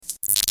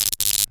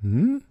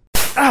Hmm?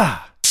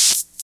 Ah!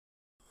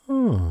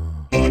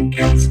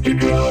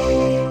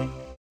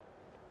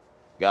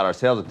 Got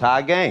ourselves a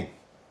tie game.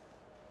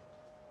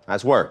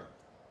 Nice work.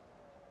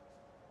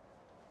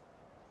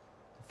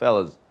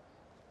 Fellas,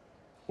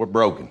 we're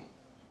broken.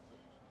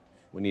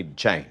 We need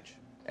to change.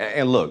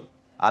 And look,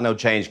 I know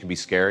change can be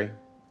scary.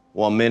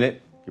 1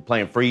 minute, you're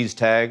playing freeze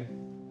tag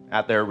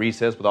out there at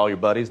recess with all your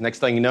buddies. Next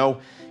thing you know,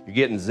 you're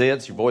getting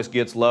zits, your voice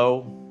gets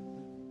low.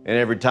 And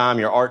every time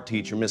your art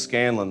teacher, Miss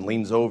Scanlon,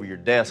 leans over your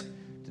desk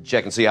to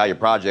check and see how your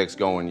project's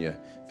going, you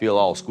feel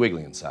all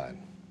squiggly inside.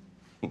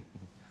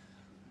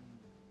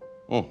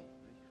 She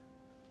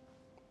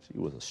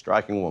was a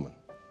striking woman.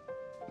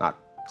 Not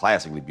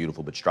classically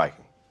beautiful, but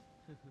striking.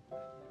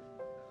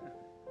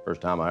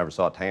 First time I ever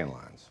saw tan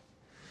lines.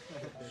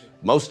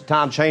 Most of the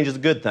time, change is a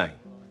good thing.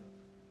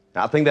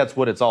 Now, I think that's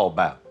what it's all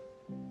about.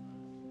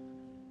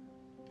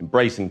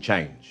 Embracing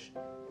change.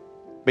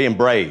 Being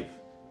brave.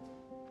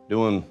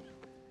 Doing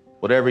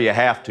whatever you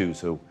have to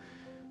so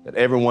that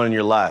everyone in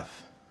your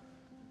life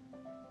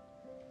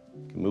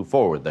can move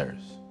forward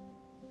theirs.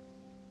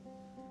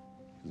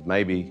 Because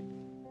maybe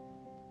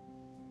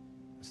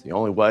it's the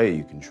only way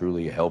you can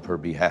truly help her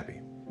be happy.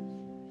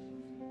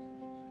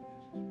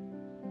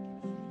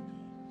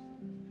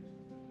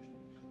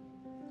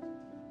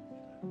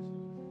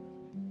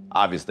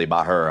 Obviously,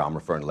 by her, I'm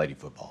referring to lady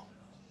football.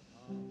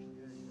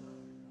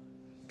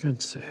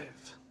 Good save.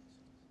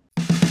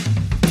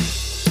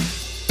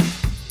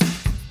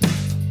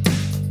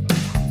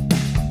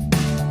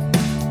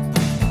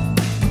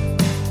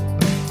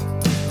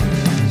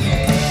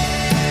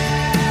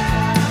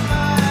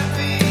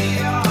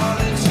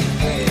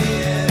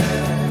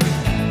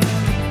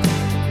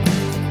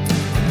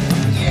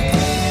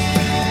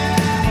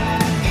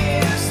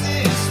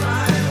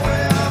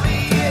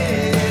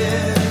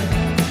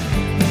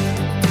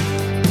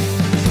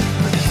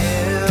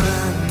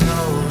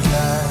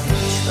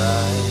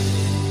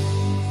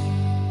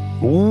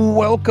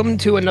 Welcome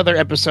to another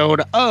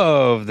episode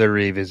of the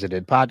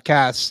Revisited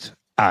Podcast.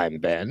 I'm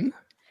Ben.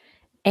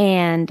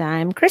 And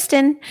I'm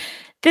Kristen.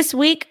 This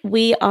week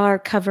we are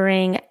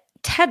covering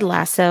Ted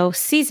Lasso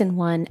Season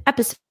 1,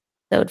 Episode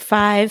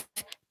 5,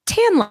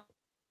 Tan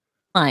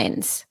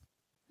Lines.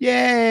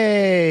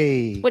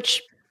 Yay!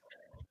 Which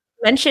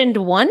mentioned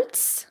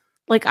once.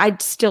 Like, I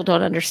still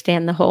don't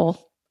understand the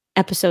whole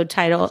episode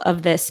title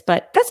of this,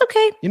 but that's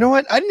okay. You know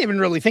what? I didn't even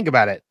really think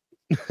about it,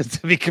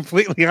 to be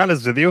completely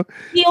honest with you.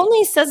 He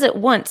only says it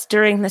once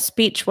during the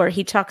speech where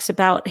he talks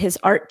about his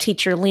art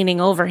teacher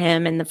leaning over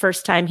him, and the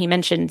first time he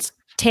mentions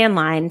tan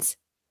lines.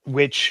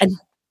 And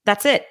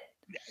that's it.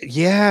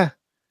 Yeah,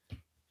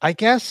 I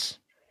guess.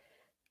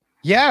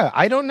 Yeah,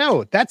 I don't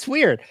know. That's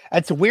weird.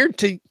 It's weird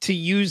to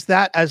use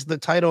that as the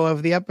title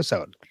of the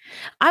episode.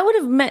 I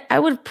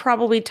would have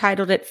probably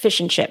titled it Fish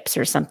and Chips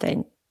or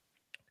something.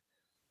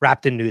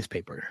 Wrapped in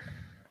newspaper.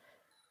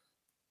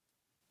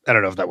 I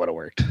don't know if that would have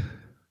worked.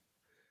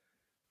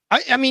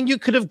 I mean, you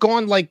could have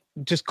gone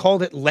just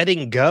called it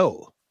Letting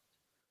Go.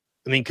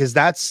 I mean, because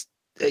that's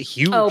a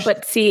huge. Oh,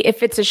 but see,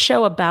 if it's a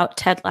show about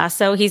Ted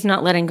Lasso, he's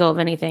not letting go of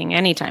anything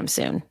anytime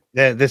soon.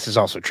 This is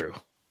also true.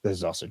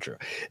 This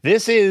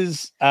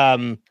is,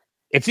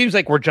 it seems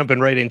like we're jumping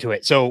right into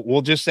it. So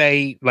we'll just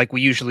say, like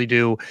we usually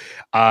do,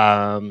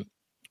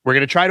 we're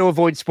going to try to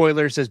avoid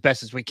spoilers as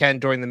best as we can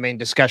during the main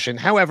discussion.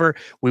 However,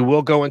 we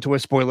will go into a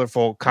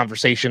spoilerful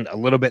conversation a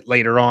little bit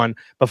later on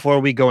before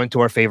we go into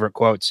our favorite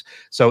quotes.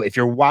 So if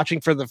you're watching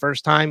for the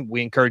first time,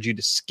 we encourage you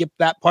to skip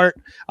that part.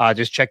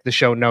 Just check the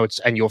show notes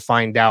and you'll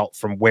find out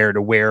from where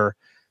to where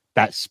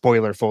that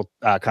spoilerful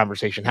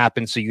conversation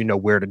happens, so you know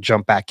where to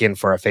jump back in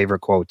for our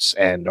favorite quotes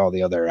and all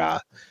the other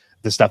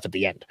the stuff at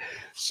the end.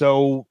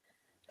 So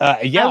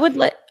yeah,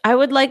 I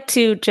would like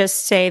to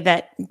just say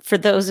that for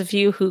those of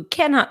you who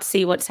cannot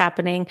see what's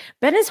happening,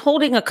 Ben is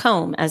holding a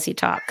comb as he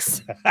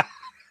talks.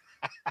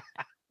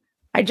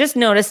 I just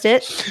noticed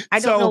it. I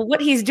don't know what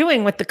he's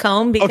doing with the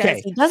comb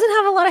because he doesn't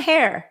have a lot of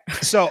hair.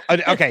 So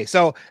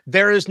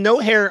there is no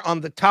hair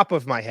on the top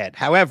of my head.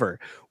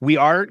 However, we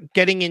are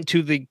getting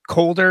into the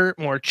colder,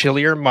 more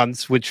chillier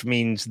months, which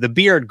means the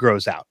beard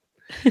grows out.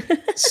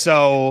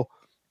 So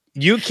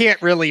you can't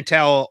really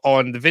tell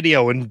on the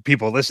video, and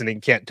people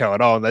listening can't tell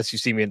at all unless you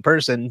see me in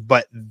person,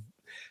 but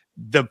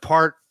the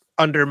part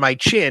under my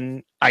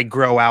chin, I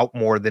grow out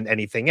more than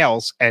anything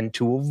else. And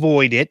to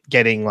avoid it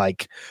getting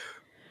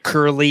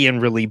curly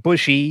and really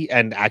bushy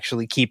and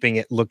actually keeping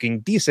it looking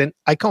decent,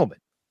 I comb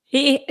it.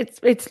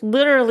 It's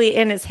literally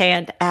in his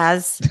hand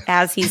as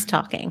he's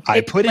talking.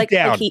 I put it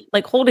down.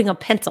 Like holding a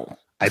pencil.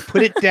 I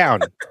put it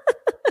down.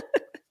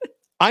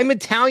 I'm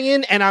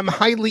Italian and I'm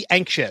highly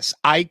anxious.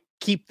 I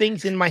keep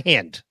things in my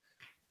hand.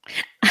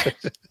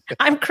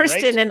 I'm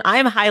Kristen, right? And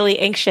I'm highly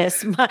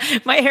anxious.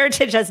 My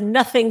heritage has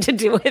nothing to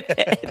do with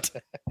it.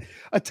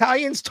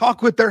 Italians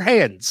talk with their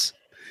hands.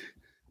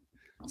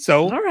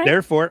 So,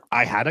 Therefore,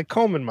 I had a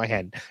comb in my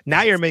hand.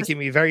 Now you're making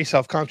me very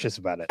self-conscious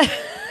about it.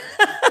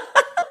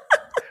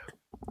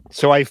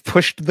 So I've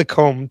pushed the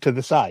comb to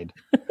the side.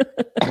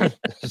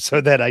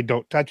 so that I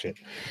don't touch it.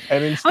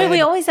 And instead,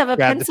 we always have a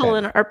grab the pencil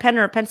pen. in our pen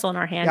or a pencil in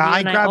our hand. Yeah,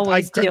 You and I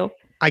always do.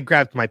 I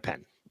grabbed my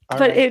pen. All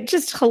But right. it's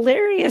just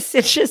hilarious.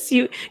 It's just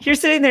you're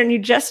sitting there and you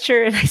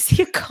gesture, and I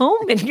see a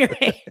comb in your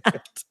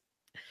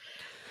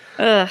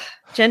hand.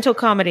 Gentle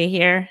comedy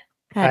here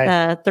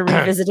at the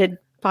Revisited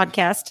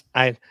podcast.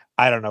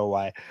 I don't know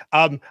why.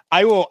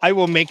 I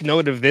will make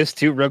note of this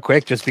too, real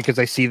quick, just because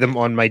I see them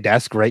on my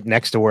desk right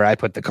next to where I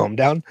put the comb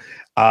down.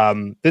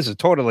 This is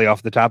totally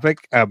off the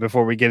topic.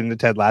 Before we get into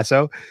Ted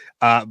Lasso,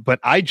 but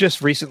I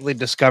just recently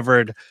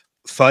discovered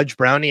fudge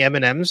brownie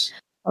M&Ms.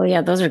 Oh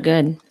yeah, those are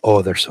good.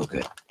 Oh, they're so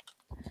good.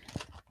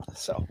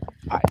 So, all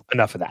right,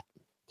 enough of that.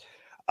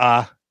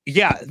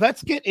 Yeah,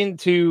 let's get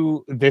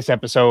into this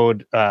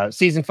episode.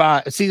 Season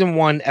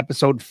 1,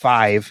 episode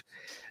 5,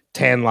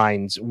 Tan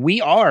Lines. We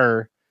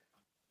are,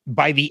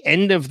 by the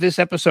end of this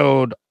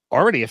episode,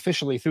 already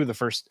officially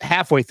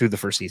halfway through the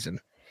first season.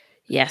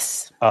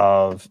 Yes.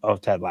 Of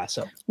Ted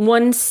Lasso.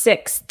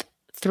 1/6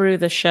 through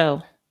the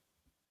show.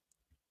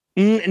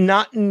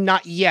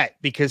 Not yet,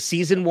 because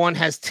season 1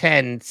 has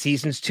 10,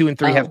 seasons 2 and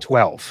 3 have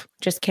 12.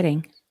 Just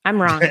kidding.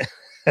 I'm wrong.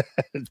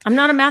 I'm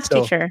not a math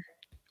teacher.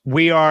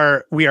 We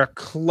are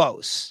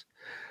close.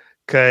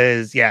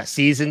 Because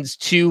seasons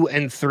 2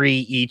 and 3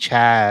 each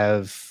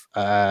have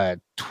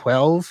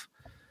 12.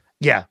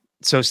 Yeah.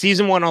 So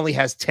season 1 only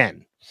has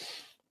 10.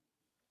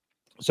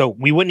 So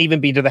we wouldn't even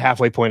be to the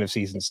halfway point of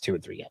seasons 2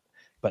 and 3 yet.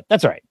 But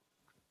that's all right.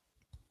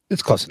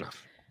 It's close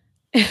enough.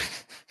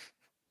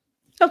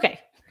 Okay.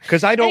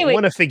 Because I don't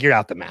want to figure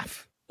out the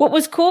math. What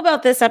was cool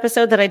about this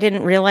episode that I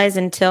didn't realize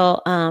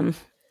until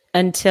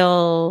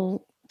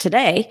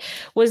today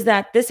was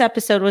that this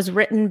episode was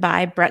written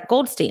by Brett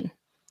Goldstein.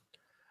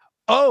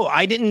 Oh,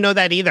 I didn't know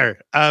that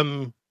either.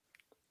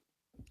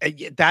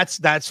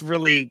 That's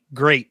really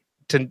great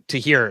to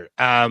hear.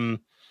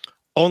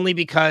 Only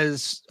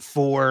because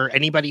for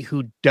anybody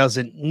who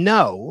doesn't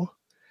know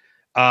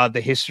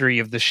the history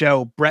of the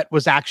show, Brett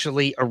was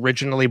actually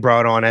originally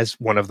brought on as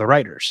one of the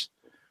writers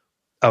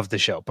of the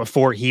show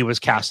before he was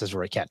cast as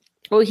Roy Kent.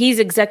 Well, he's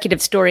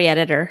executive story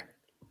editor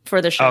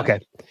for the show. Okay.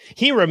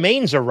 He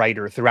remains a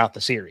writer throughout the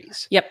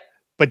series. Yep.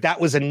 But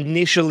that was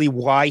initially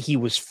why he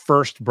was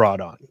first brought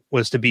on,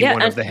 was to be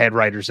one of the head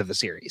writers of the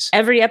series.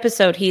 Every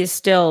episode, he is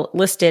still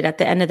listed at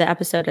the end of the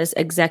episode as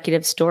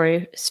executive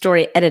story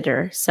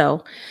editor.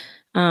 So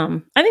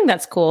I think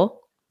that's cool.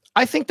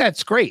 I think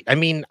that's great. I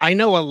mean, I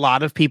know a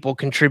lot of people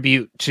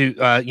contribute to,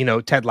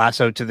 Ted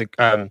Lasso to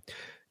the,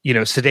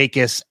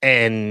 Sudeikis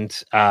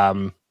and,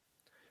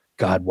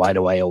 God, why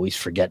do I always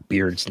forget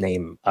Beard's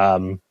name?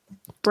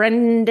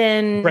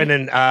 Brendan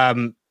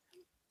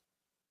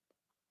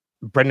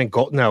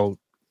Gold. No,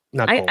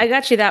 not Gold. I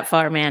got you that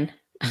far, man.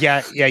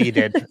 Yeah, you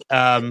did.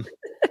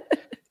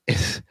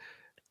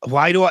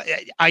 Why do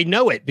I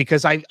know it?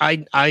 Because I'm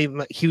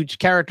a huge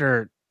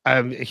character.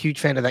 I'm a huge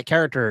fan of that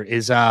character.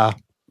 Is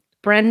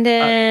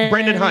Brendan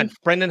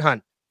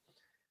Hunt.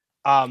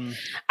 I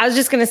was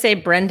just going to say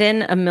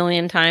Brendan a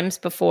million times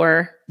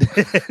before.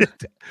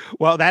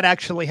 Well, that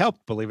actually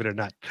helped, believe it or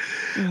not.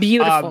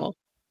 Beautiful.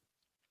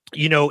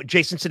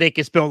 Jason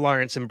Sudeikis, Bill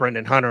Lawrence, and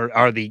Brendan Hunt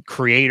are the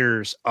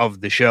creators of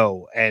the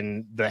show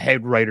and the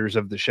head writers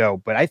of the show.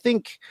 But I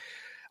think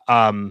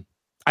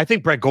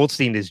Brett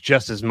Goldstein is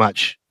just as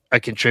much a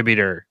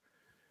contributor.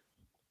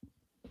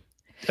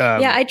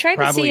 I tried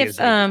to see if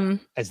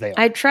as they are.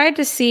 I tried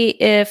to see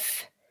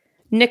if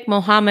Nick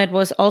Mohammed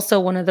was also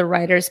one of the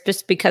writers,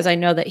 just because I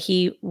know that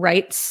he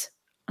writes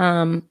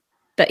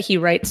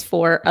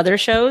for other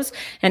shows,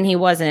 and he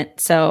wasn't.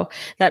 So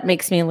that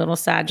makes me a little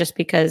sad, just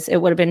because it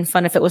would have been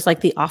fun if it was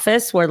like The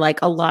Office, where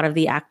like a lot of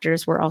the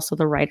actors were also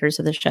the writers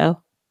of the show.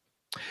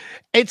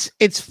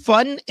 It's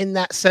fun in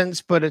that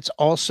sense, but it's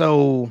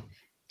also,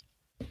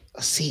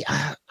 see,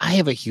 I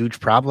have a huge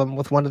problem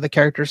with one of the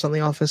characters on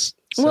The Office.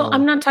 So. Well,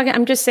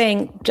 I'm just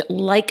saying,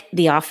 like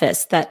The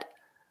Office, that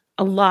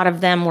a lot of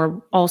them were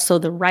also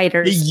the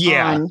writers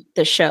on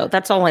the show.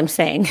 That's all I'm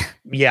saying.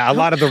 Yeah, a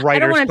lot of the writers. I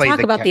don't want to talk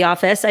about The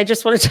Office. I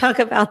just want to talk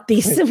about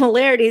the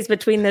similarities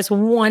between this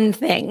one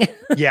thing.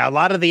 Yeah, a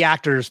lot of the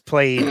writers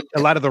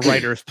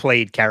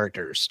played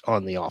characters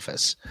on The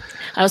Office.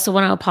 I also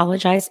want to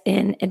apologize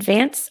in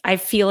advance. I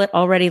feel it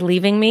already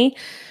leaving me.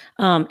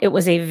 It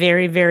was a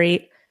very,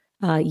 very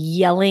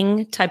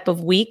yelling type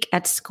of week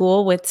at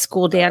school, with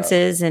school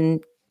dances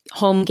and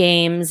home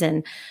games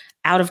and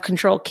out of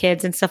control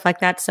kids and stuff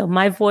like that. So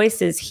my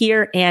voice is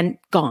here and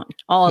gone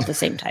all at the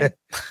same time.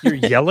 You're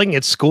yelling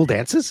at school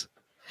dances?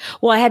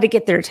 Well, I had to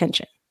get their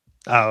attention.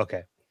 Oh,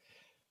 okay.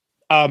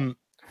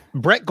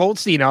 Brett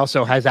Goldstein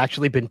also has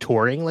actually been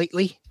touring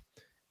lately.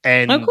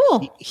 And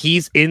cool.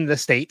 He's in the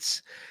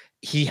States.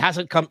 He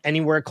hasn't come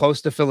anywhere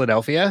close to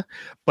Philadelphia,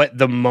 but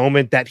the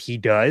moment that he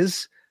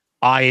does,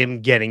 I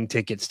am getting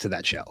tickets to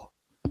that show.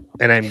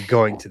 And I'm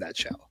going to that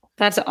show.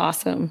 That's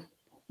awesome.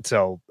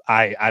 So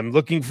I'm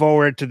looking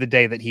forward to the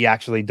day that he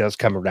actually does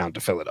come around to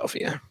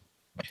Philadelphia.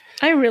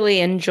 I really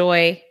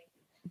enjoy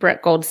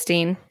Brett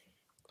Goldstein.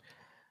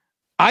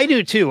 I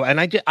do too. And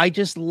I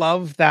just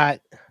love that.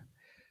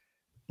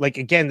 like,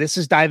 again, this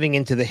is diving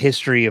into the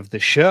history of the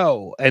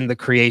show and the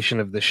creation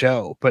of the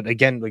show. But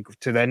again, like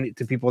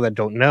to people that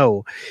don't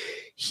know,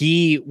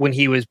 when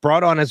he was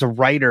brought on as a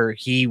writer,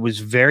 he was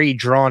very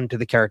drawn to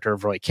the character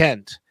of Roy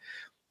Kent,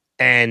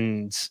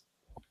 and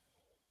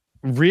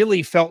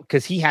really felt,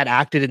 because he had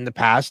acted in the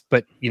past,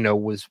 but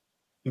was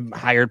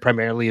hired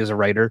primarily as a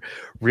writer,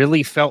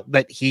 really felt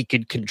that he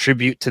could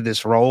contribute to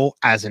this role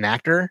as an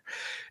actor.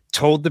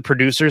 Told the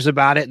producers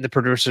about it, and the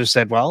producers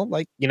said, well,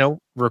 like,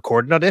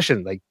 record an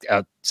audition, like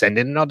send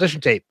in an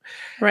audition tape.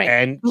 Right.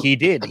 And he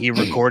did. He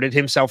recorded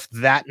himself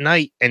that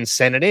night and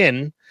sent it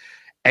in.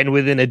 And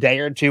within a day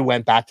or two,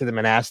 went back to them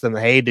and asked them,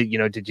 hey, did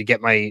you get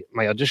my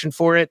audition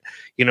for it?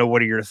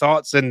 What are your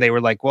thoughts? And they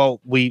were like,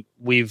 well,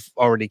 we've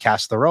already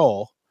cast the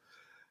role.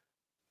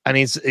 And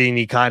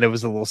he kind of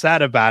was a little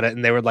sad about it.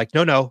 And they were like,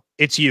 no,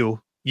 it's you.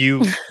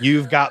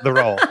 You've got the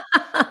role.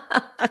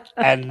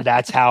 And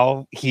that's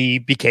how he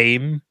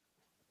became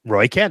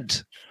Roy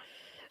Kent.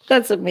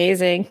 That's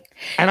amazing.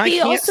 And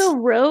he also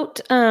wrote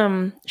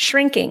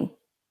Shrinking.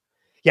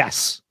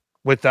 Yes,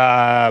 with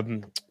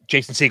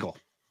Jason Segel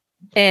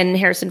and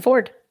Harrison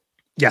Ford.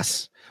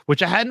 Yes,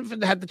 which I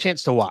hadn't had the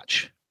chance to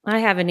watch. I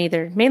haven't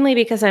either, mainly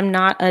because I'm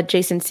not a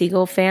Jason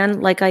Segel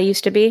fan like I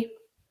used to be.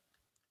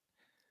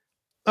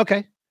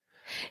 Okay.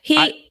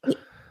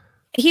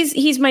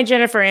 He's my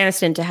Jennifer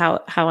Aniston to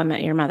How I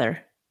Met Your Mother.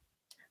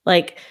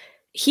 Like,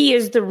 he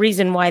is the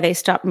reason why they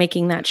stopped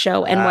making that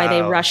show and why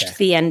they rushed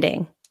the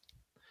ending.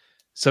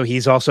 So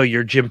he's also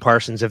your Jim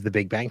Parsons of The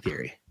Big Bang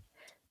Theory,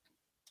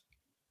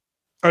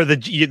 or the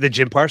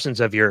Jim Parsons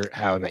of your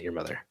How I Met Your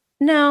Mother.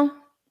 No,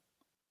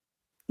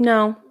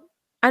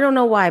 I don't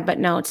know why, but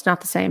no, it's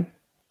not the same.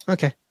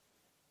 Okay.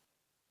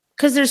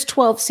 Because there's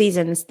 12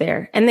 seasons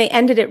there, and they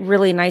ended it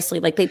really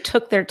nicely. Like, they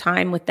took their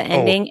time with the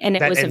ending, and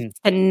it was a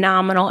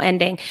phenomenal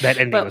ending. That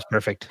ending was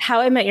perfect. How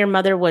I Met Your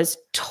Mother was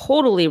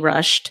totally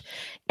rushed,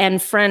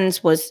 and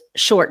Friends was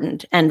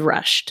shortened and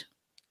rushed.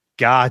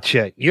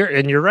 Gotcha.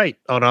 You're right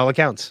on all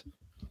accounts.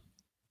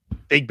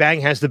 Big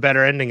Bang has the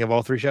better ending of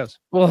all three shows.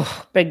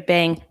 Oh, Big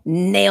Bang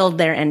nailed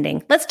their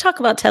ending. Let's talk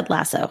about Ted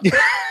Lasso.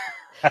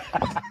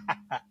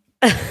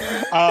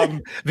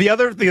 The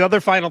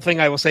other final thing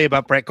I will say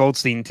about Brett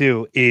Goldstein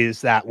too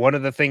is that one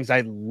of the things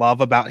I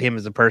love about him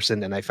as a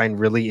person and I find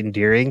really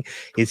endearing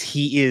is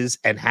he is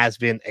and has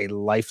been a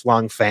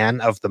lifelong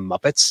fan of the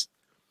Muppets.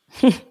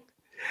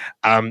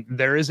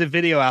 There is a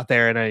video out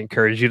there, and I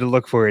encourage you to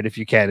look for it if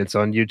you can. It's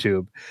on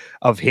YouTube,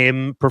 of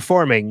him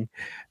performing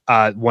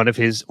during one of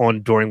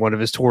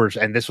his tours,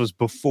 and this was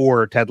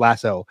before Ted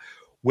Lasso,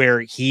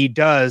 where he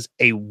does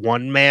a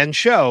one-man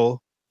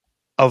show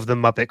of the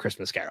Muppet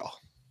Christmas Carol.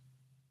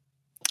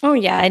 Oh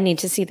yeah, I need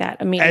to see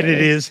that immediately. And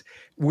it is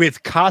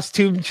with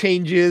costume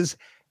changes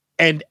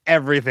and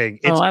everything.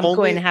 I'm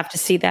going to have to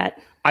see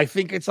that. I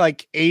think it's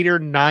like 8 or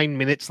 9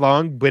 minutes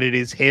long, but it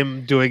is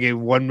him doing a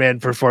one-man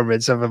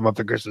performance of a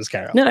Muppet Christmas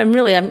Carol. No, I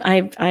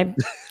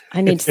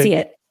need to see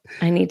it.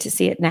 I need to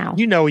see it now.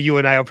 You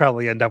and I will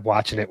probably end up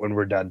watching it when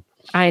we're done.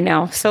 I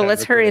know. So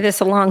let's hurry this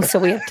along so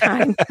we have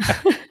time.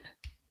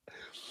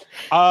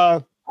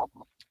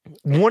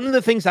 One of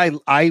the things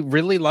I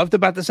really loved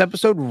about this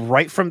episode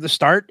right from the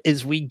start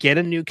is we get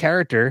a new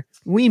character.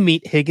 We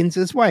meet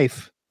Higgins'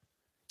 wife.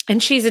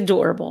 And she's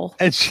adorable.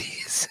 And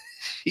she's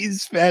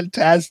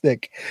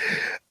fantastic.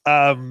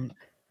 And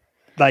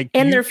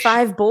they're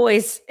 5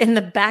 boys in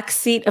the back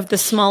seat of the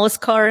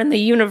smallest car in the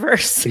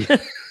universe.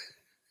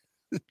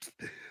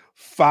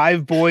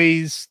 5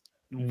 boys,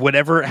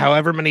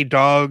 however many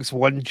dogs,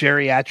 1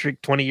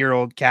 geriatric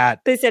 20-year-old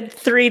cat. They said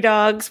 3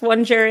 dogs,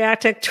 1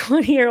 geriatric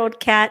 20-year-old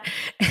cat,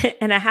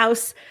 and a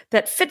house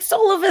that fits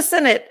all of us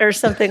in it, or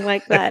something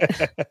like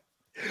that.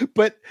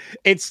 But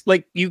it's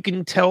like, you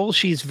can tell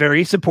she's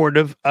very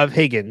supportive of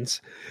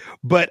Higgins,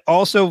 but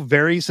also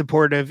very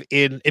supportive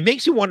it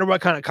makes you wonder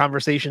what kind of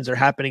conversations are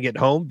happening at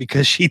home,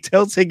 because she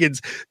tells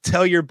Higgins,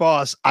 tell your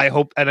boss, I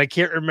hope, and I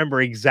can't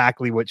remember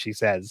exactly what she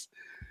says,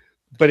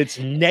 but it's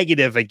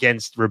negative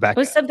against Rebecca.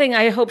 It was something,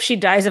 I hope she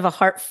dies of a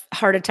heart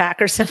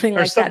attack or something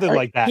like that. Or something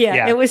like that.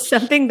 Yeah, it was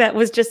something that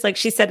was just like,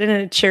 she said it in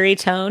a cheery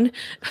tone,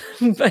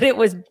 but it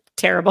was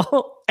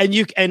terrible.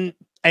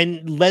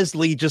 And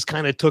Leslie just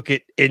kind of took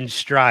it in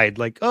stride,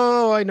 like,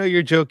 oh, I know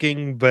you're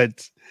joking,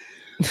 but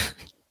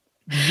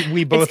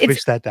we both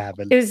wish that to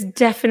happen. It was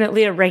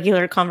definitely a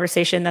regular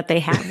conversation that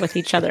they had with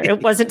each other.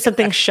 It wasn't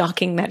something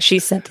shocking that she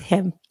said to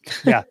him.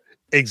 Yeah,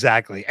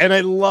 exactly. And I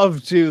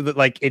love too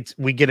that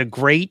we get a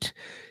great,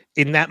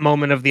 in that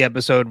moment of the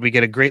episode, we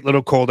get a great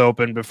little cold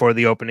open before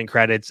the opening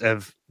credits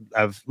of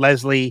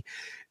Leslie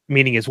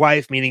meeting his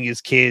wife, meeting his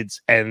kids,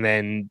 and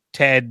then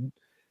Ted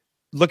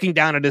looking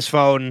down at his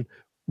phone,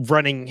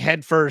 running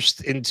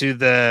headfirst into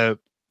the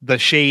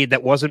shade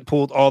that wasn't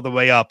pulled all the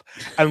way up,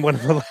 and one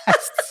of the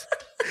last,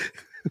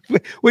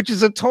 which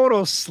is a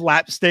total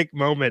slapstick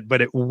moment,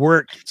 but it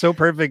worked so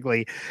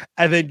perfectly.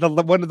 And then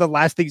one of the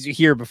last things you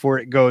hear before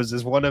it goes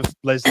is one of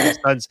Leslie's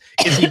sons,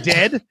 "Is he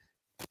dead?"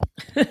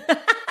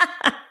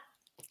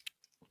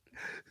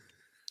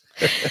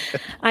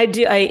 I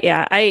do.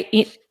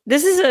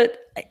 This is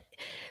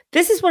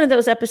This is one of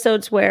those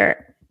episodes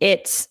where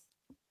it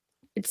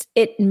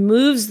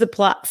moves the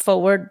plot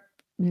forward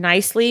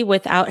nicely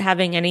without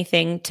having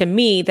anything to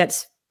me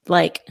that's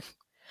like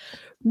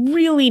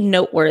really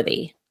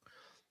noteworthy.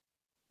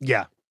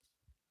 Yeah.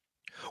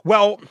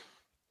 Well,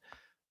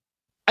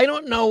 I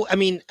don't know. I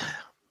mean,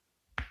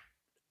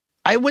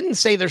 I wouldn't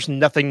say there's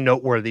nothing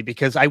noteworthy,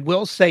 because I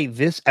will say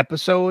this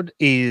episode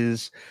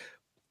is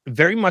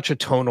very much a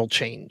tonal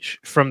change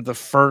from the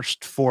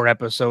first 4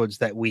 episodes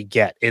that we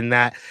get, in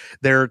that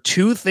there are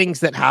 2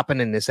 things that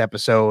happen in this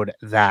episode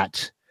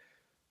that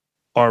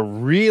are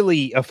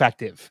really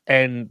effective.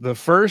 And the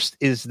first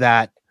is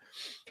that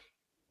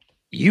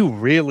you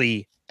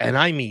really, and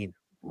I mean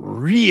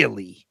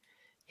really,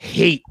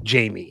 hate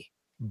Jamie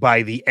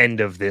by the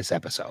end of this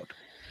episode.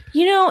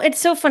 You know, it's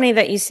so funny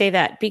that you say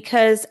that,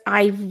 because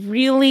I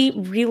really,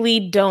 really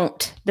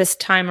don't this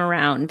time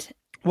around.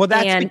 Well,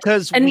 that's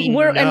because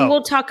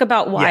we'll talk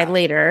about why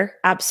later.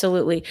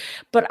 Absolutely.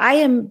 But I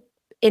am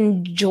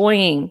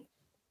enjoying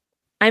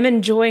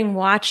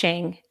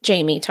watching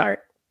Jamie Tart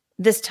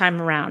this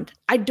time around.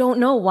 I don't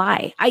know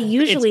why. I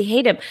usually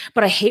hate him,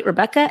 but I hate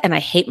Rebecca and I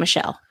hate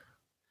Michelle.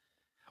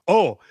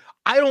 Oh,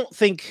 I don't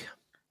think,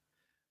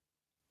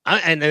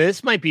 and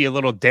this might be a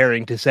little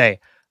daring to say,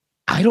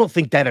 I don't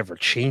think that ever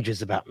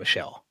changes about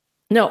Michelle.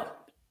 No,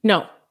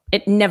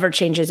 it never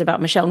changes about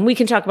Michelle. And we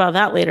can talk about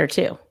that later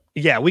too.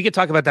 Yeah, we could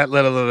talk about that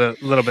little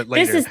bit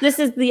later. This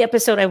is the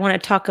episode I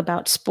want to talk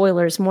about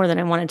spoilers more than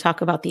I want to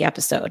talk about the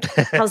episode.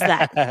 How's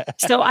that?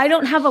 So I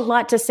don't have a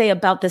lot to say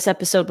about this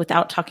episode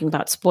without talking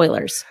about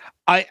spoilers.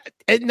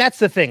 And that's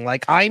the thing.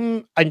 Like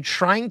I'm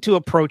trying to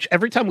approach,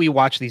 every time we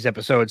watch these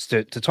episodes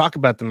to talk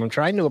about them, I'm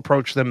trying to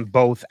approach them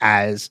both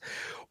as,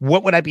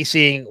 what would I be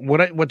seeing?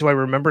 What do I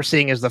remember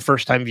seeing as the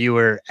first time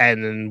viewer?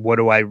 And then what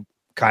do I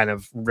kind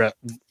of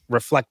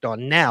reflect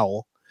on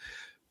now,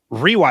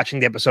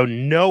 rewatching the episode,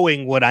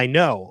 knowing what I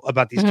know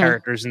about these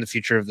characters in the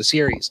future of the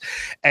series.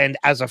 And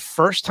as a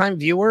first time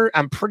viewer,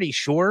 I'm pretty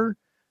sure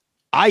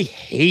I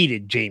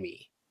hated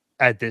Jamie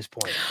at this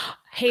point.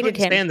 Hated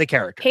him. Stand the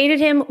character. Hated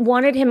him.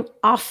 Wanted him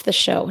off the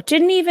show.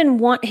 Didn't even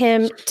want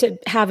him to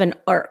have an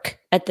arc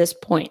at this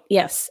point.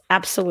 Yes,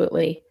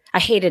 absolutely. I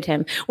hated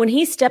him when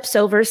he steps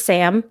over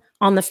Sam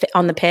on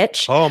the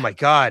pitch. Oh my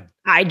God!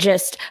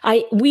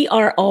 We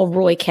are all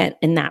Roy Kent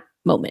in that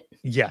moment.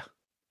 Yeah,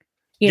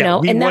 you know,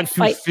 we and want that to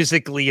fight,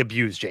 physically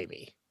abuse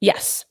Jamie.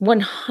 Yes,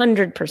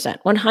 100%,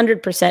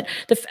 100%.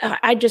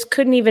 I just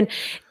couldn't even.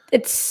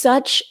 It's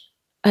such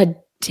a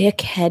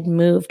dickhead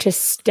move to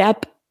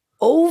step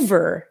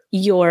over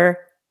your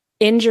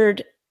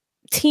injured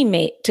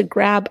teammate to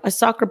grab a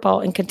soccer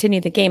ball and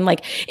continue the game.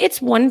 Like,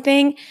 it's one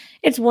thing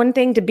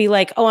to be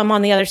like, oh, I'm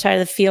on the other side of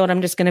the field,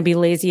 I'm just going to be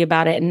lazy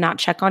about it and not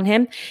check on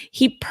him.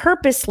 He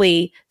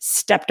purposely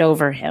stepped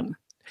over him.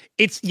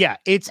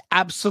 It's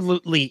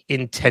absolutely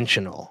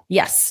intentional.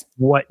 Yes.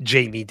 What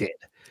Jamie did.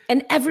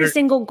 And every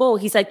single goal,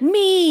 he's like,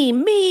 me.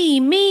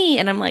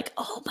 And I'm like,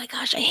 oh my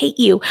gosh, I hate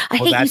you. I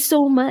hate you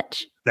so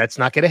much. Let's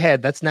not get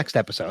ahead. That's next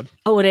episode.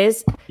 Oh, it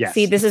is? Yes.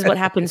 See, this is what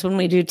happens when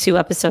we do 2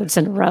 episodes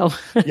in a row.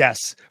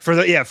 Yes. For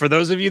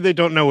those of you that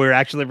don't know, we're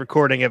actually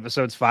recording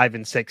episodes 5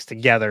 and 6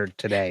 together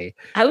today.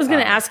 I was going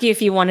to ask you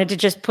if you wanted to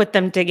just put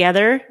them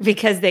together,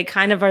 because they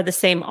kind of are the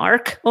same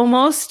arc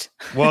almost.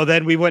 Well,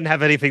 then we wouldn't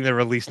have anything to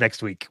release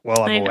next week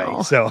while I'm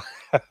away. So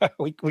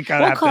we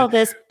kind of we'll call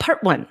this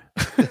part 1.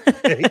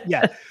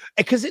 Yeah.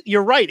 Because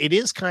you're right. It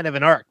is kind of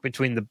an arc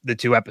between the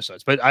 2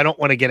 episodes, but I don't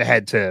want to get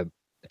ahead to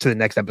the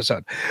next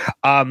episode.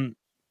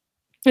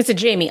 It's a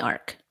Jamie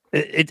arc.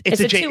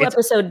 It's a 2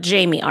 episode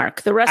Jamie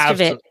arc. The rest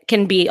of it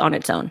can be on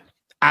its own.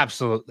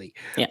 Absolutely.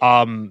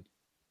 Yeah.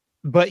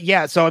 But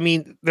yeah, so I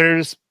mean,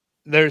 there's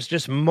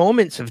just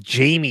moments of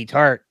Jamie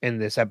Tart in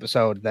this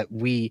episode that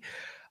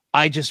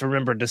I just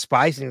remember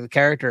despising the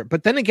character.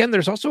 But then again,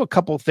 there's also a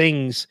couple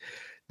things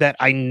that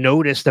I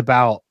noticed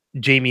about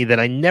Jamie that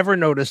I never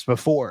noticed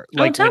before.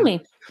 Like, tell me.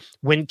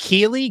 When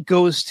Keely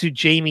goes to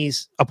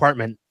Jamie's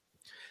apartment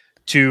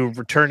to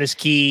return his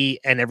key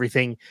and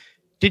everything,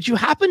 did you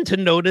happen to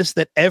notice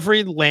that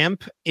every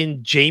lamp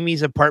in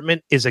Jamie's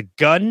apartment is a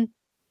gun?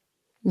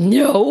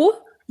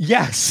 No.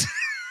 Yes.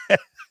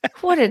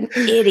 What an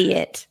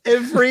idiot.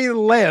 Every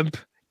lamp,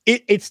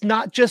 it's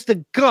not just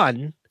a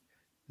gun,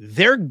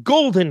 they're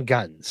golden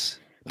guns.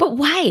 But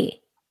why?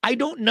 I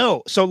don't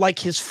know. So like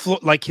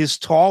his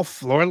tall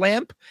floor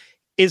lamp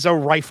is a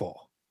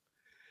rifle.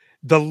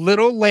 The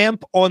little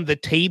lamp on the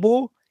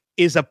table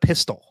is a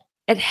pistol.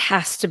 It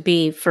has to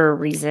be for a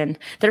reason.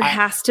 There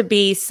has to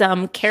be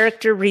some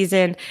character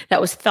reason that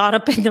was thought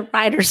up in the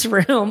writer's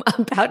room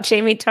about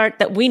Jamie Tart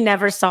that we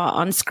never saw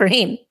on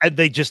screen. And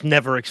they just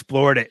never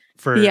explored it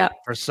for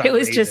some It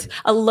was reason. Just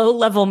a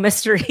low-level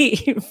mystery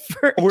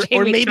for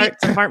Jamie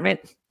Tart's apartment.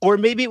 Or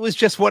maybe it was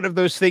just one of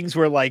those things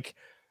where like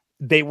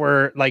they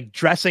were like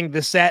dressing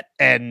the set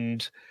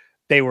and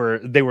they were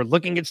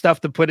looking at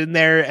stuff to put in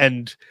there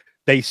and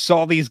they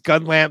saw these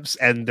gun lamps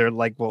and they're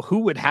like, well, who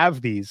would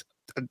have these?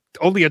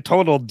 Only a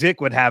total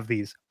dick would have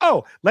these.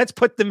 oh, let's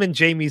put them in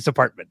Jamie's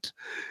apartment.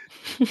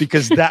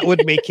 Because that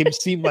would make him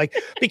seem like,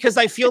 because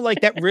I feel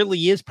like that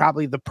really is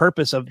probably the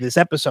purpose of this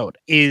episode,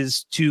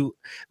 is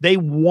they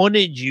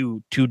wanted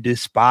you to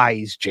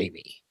despise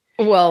Jamie.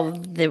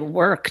 Well, it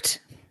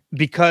worked.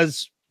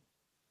 Because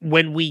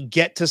when we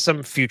get to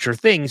some future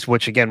things,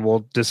 which again,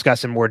 we'll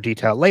discuss in more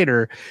detail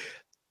later,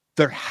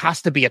 there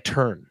has to be a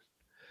turn.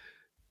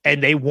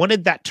 And they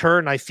wanted that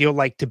turn, I feel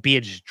like, to be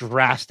as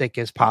drastic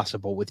as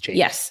possible with Jamie.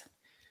 Yes.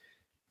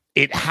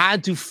 It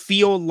had to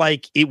feel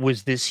like it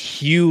was this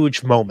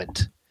huge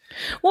moment.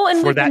 Well,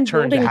 and we've been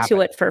building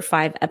to it for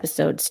 5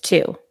 episodes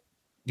too.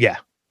 Yeah.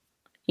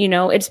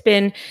 It's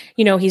been,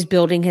 he's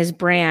building his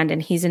brand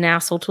and he's an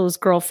asshole to his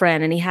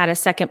girlfriend and he had a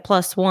second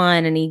plus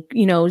one and he,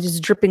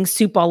 is dripping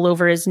soup all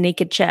over his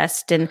naked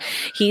chest and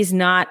he's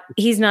not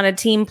a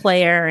team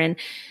player and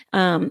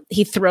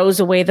he throws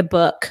away the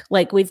book.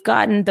 Like we've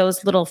gotten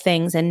those little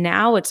things and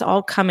now it's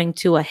all coming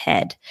to a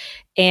head.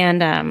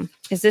 And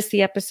is this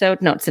the episode?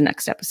 No, it's the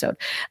next episode.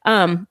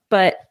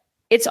 But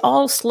it's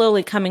all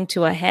slowly coming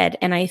to a head.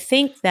 And I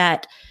think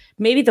that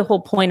maybe the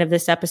whole point of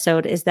this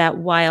episode is that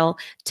while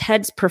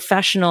Ted's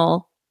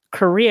professional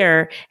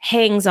career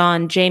hangs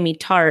on Jamie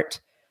Tart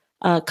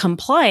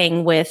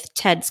complying with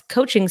Ted's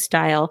coaching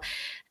style,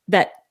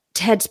 that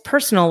Ted's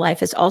personal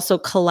life is also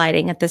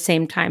colliding at the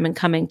same time and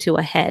coming to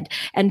a head.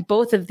 And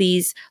both of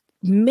these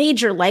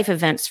major life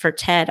events for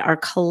Ted are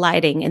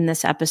colliding in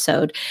this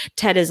episode.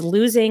 Ted is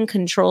losing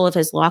control of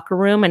his locker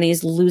room and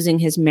he's losing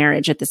his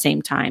marriage at the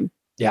same time.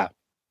 Yeah.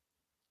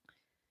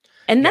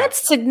 And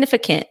that's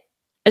significant,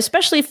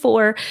 especially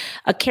for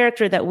a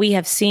character that we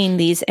have seen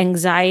these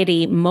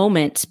anxiety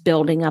moments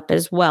building up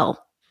as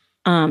well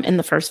in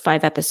the first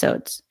 5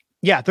 episodes.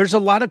 Yeah, there's a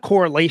lot of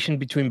correlation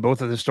between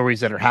both of the stories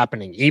that are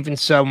happening, even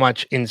so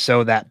much in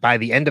so that by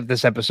the end of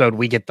this episode,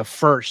 we get the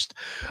first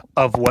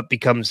of what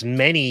becomes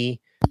many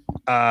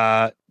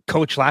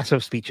Coach Lasso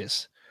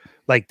speeches,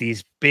 like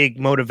these big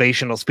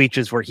motivational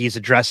speeches where he's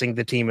addressing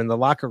the team in the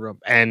locker room.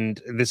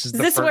 And this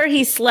is where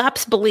he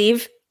slaps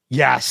Believe?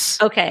 Yes.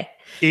 Okay.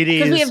 It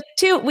is.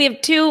 Because we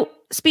have two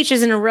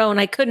speeches in a row and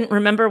I couldn't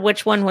remember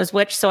which one was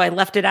which, so I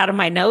left it out of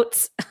my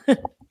notes.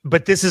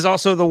 But this is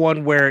also the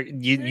one where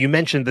you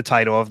mentioned the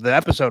title of the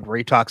episode where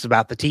he talks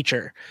about the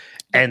teacher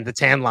and the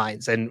tan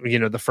lines and,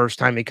 the first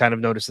time he kind of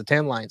noticed the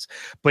tan lines.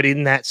 But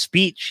in that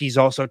speech, he's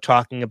also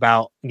talking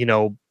about,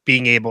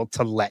 being able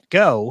to let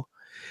go.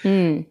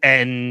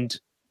 And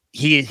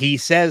he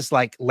says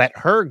like, let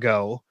her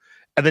go.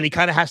 And then he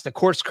kind of has to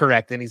course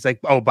correct. And he's like,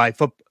 oh, by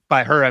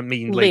her, I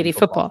mean lady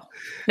football.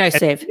 Nice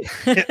save.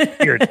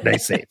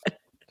 Nice save.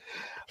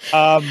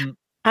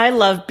 I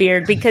love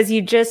Beard because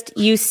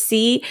you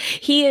see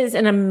he is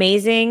an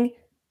amazing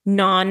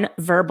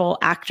non-verbal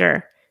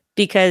actor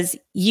because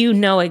you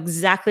know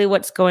exactly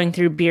what's going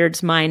through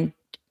Beard's mind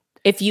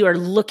if you are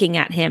looking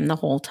at him the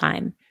whole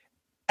time.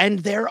 And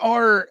there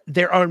are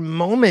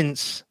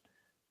moments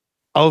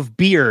of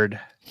Beard,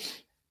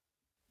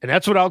 and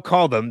that's what I'll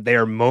call them. They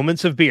are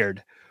moments of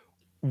Beard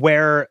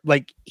where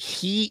like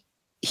he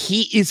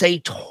is a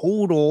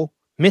total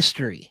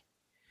mystery.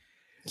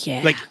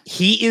 Yeah. Like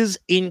he is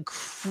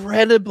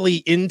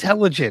incredibly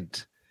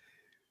intelligent.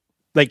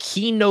 Like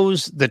he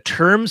knows the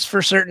terms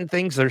for certain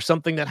things. There's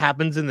something that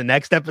happens in the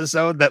next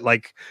episode that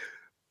like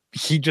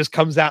he just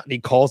comes out and he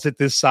calls it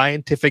this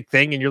scientific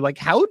thing. And you're like,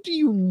 how do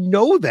you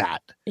know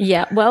that?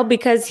 Yeah. Well,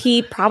 because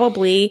he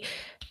probably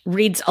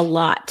reads a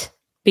lot.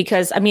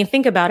 Because, I mean,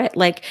 think about it.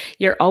 Like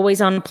you're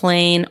always on a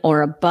plane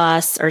or a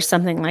bus or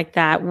something like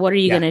that. What are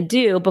you going to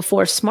do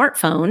before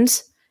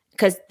smartphones?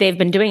 Because they've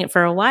been doing it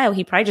for a while.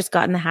 He probably just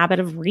got in the habit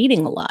of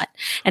reading a lot.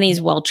 And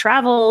he's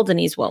well-traveled and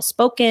he's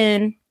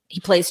well-spoken. He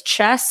plays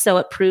chess, so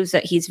it proves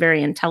that he's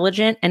very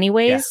intelligent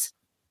anyways. Yeah.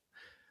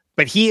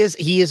 But he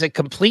is a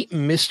complete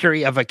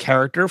mystery of a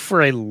character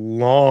for a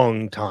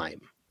long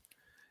time.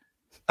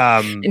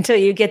 Until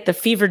you get the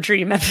Fever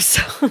Dream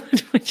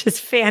episode, which is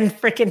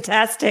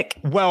fan-freaking-tastic.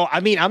 Well, I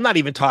mean, I'm not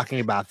even talking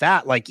about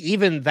that. Like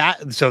even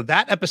that. So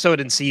that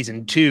episode in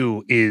season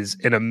 2 is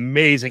an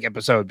amazing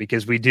episode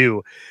because we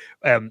do.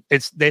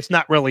 It's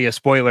not really a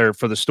spoiler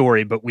for the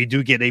story, but we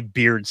do get a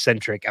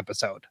Beard-centric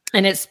episode,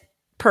 and it's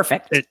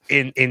perfect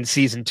in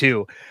season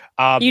 2.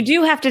 You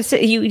do have to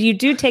say, you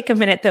do take a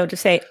minute though to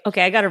say,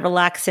 okay, I got to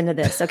relax into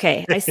this.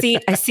 Okay. I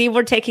see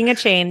we're taking a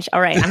change. All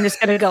right. I'm just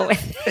going to go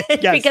with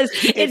it because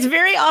it's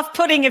very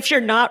off-putting if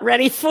you're not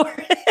ready for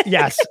it.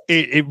 Yes,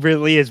 it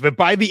really is. But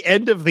by the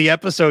end of the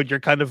episode, you're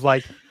kind of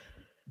like,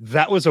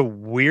 that was a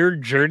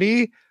weird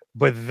journey,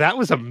 but that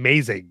was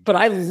amazing. But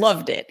I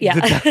loved it. Yeah.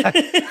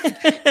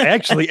 I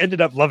actually ended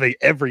up loving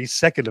every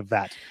second of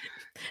that.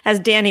 As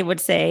Danny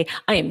would say,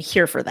 I am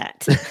here for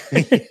that.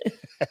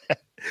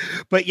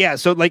 But yeah,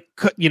 so like,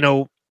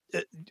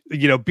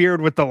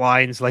 Beard with the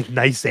lines, like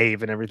nice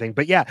save and everything.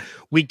 But yeah,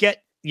 we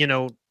get,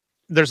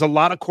 there's a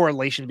lot of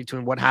correlation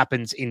between what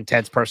happens in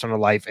Ted's personal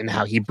life and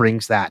how he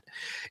brings that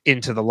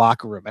into the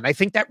locker room. And I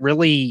think that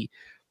really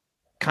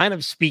kind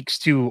of speaks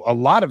to a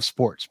lot of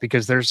sports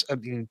because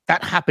that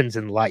happens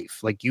in life.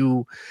 Like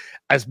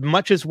as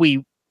much as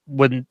we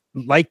would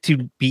like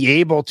to be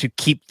able to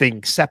keep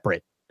things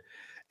separate.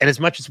 And as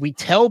much as we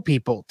tell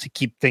people to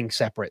keep things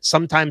separate,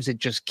 sometimes it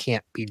just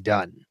can't be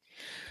done.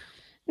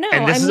 No,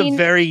 and this is a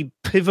very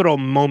pivotal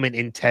moment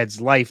in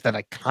Ted's life that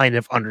I kind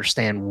of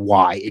understand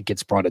why it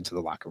gets brought into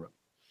the locker room.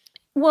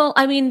 Well,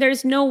 I mean,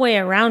 there's no way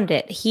around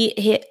it. He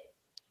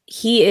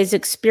is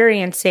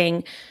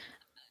experiencing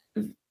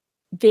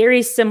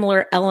very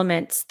similar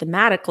elements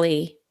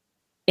thematically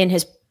in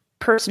his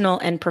personal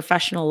and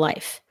professional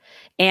life.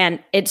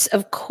 And it's,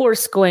 of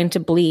course, going to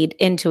bleed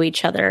into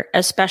each other,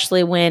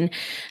 especially when,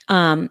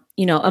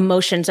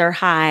 emotions are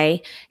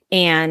high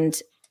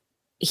and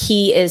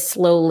he is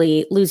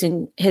slowly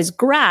losing his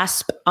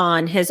grasp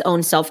on his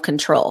own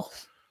self-control.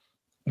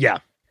 Yeah.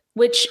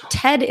 Which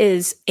Ted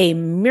is a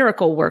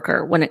miracle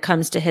worker when it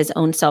comes to his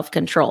own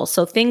self-control.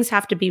 So things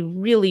have to be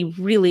really,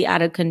 really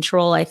out of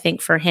control, I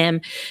think, for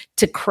him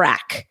to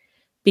crack,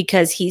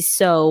 because he's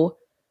so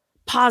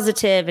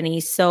positive and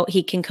he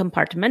can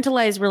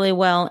compartmentalize really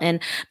well.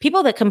 And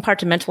people that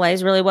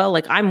compartmentalize really well,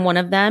 like I'm one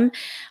of them,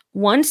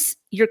 once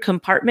your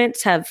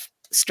compartments have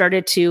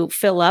started to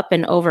fill up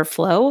and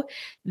overflow,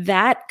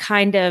 that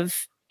kind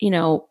of,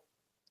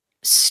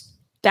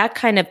 that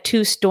kind of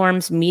two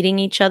storms meeting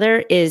each other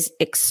is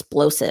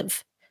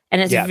explosive.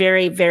 And it's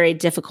very, very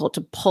difficult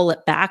to pull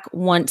it back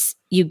once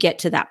you get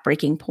to that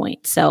breaking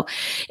point. So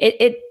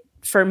it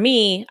for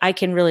me, I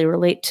can really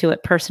relate to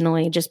it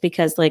personally, just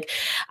because like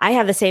I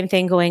have the same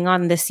thing going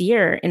on this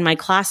year in my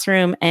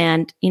classroom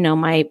and,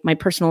 my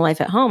personal life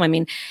at home. I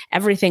mean,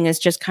 everything is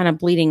just kind of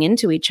bleeding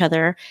into each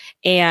other.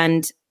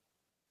 And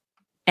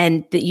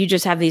that you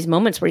just have these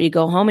moments where you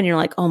go home and you're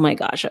like, oh my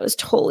gosh, I was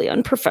totally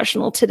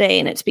unprofessional today.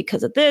 And it's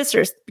because of this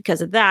or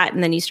because of that.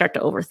 And then you start to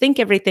overthink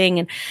everything.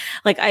 And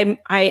like, I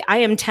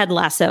am Ted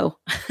Lasso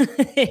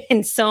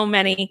in so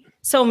many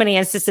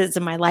instances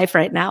in my life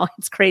right now.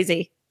 It's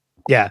crazy.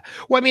 Yeah.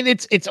 Well, I mean,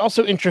 it's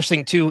also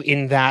interesting too,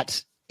 in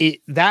that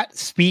that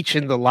speech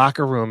in the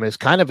locker room is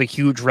kind of a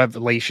huge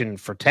revelation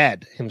for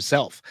Ted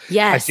himself.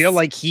 Yes. I feel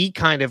like he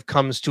kind of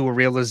comes to a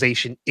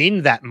realization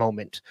in that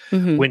moment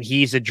when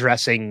he's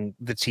addressing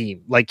the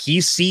team. Like he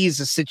sees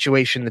a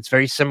situation that's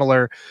very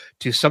similar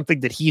to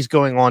something that he's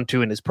going on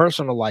to in his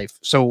personal life.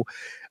 So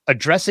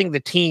addressing the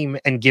team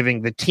and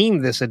giving the team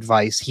this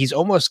advice, he's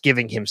almost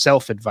giving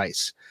himself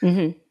advice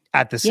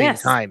at the same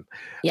time.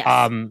 Yes.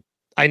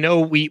 I know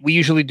we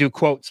usually do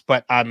quotes,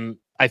 but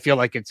I feel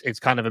like it's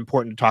kind of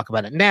important to talk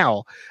about it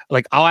now.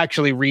 Like I'll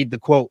actually read the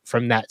quote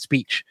from that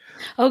speech.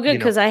 Oh, good,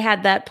 because I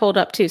had that pulled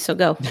up too. So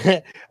go.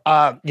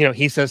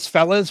 He says,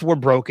 "Fellas, we're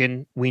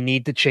broken. We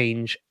need to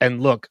change.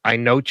 And look, I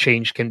know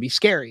change can be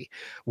scary.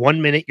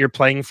 1 minute you're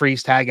playing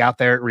freeze tag out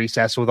there at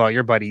recess with all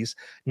your buddies.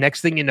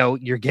 Next thing you know,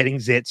 you're getting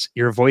zits.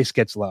 Your voice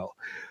gets low.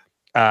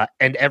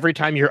 And every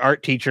time your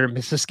art teacher,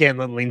 Mrs.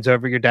 Scanlon, leans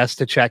over your desk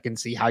to check and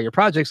see how your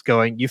project's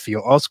going, you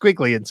feel all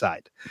squiggly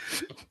inside.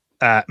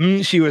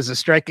 She was a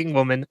striking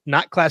woman,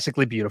 not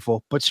classically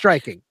beautiful, but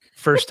striking.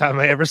 First time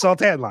I ever saw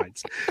tan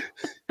lines."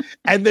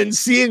 And then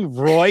seeing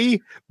Roy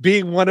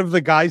being one of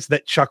the guys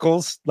that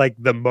chuckles like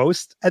the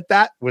most at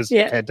that was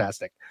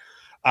fantastic.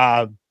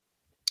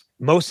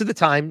 Most of the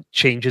time,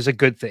 change is a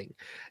good thing.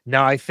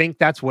 Now, I think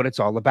that's what it's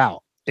all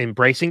about.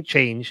 Embracing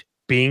change,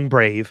 being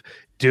brave,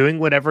 doing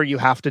whatever you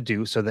have to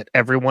do so that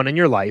everyone in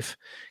your life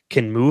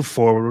can move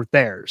forward with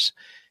theirs.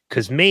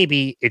 Because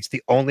maybe it's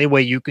the only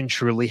way you can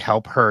truly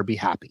help her be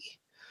happy.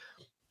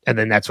 And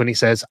then that's when he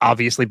says,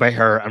 obviously by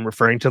her, I'm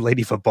referring to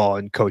Lady Football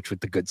and Coach with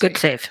the good save. Good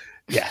save.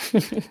 Yeah.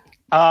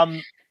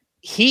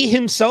 He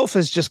himself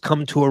has just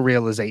come to a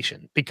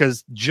realization,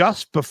 because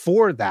just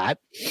before that,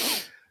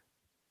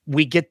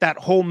 we get that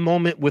whole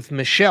moment with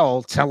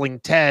Michelle telling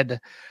Ted,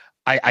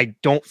 I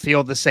don't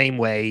feel the same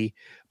way,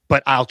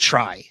 but I'll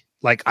try.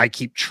 Like I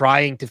keep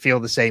trying to feel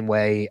the same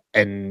way,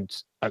 and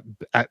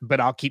but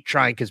I'll keep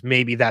trying because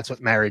maybe that's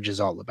what marriage is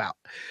all about.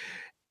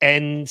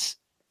 And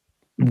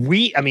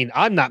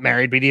I'm not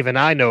married, but even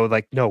I know,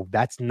 like, no,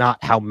 that's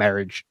not how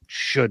marriage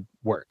should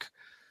work.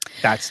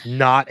 That's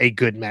not a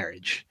good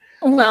marriage.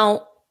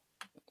 Well,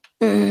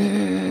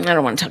 I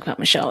don't want to talk about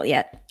Michelle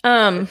yet.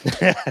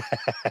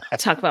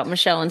 Talk about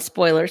Michelle and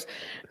spoilers.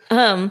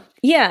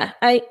 Yeah,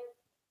 I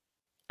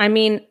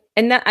mean,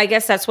 and that, I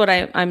guess that's what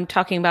I'm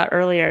talking about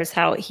earlier, is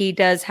how he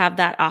does have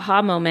that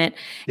aha moment,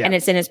 and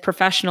it's in his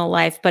professional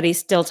life, but he's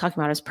still talking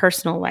about his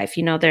personal life.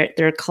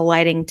 They're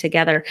colliding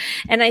together.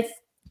 And I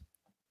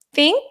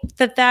think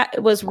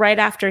that was right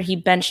after he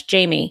benched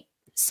Jamie.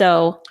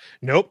 So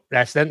nope,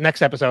 that's the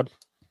next episode.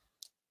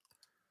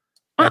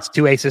 That's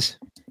two aces.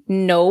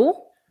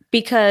 No,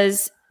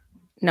 because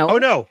no. Oh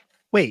no,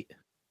 wait.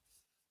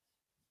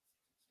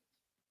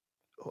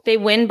 They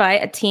win by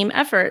a team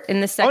effort in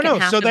the second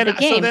half of the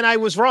game. So then I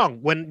was wrong.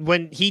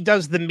 When he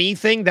does the me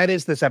thing, that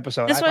is this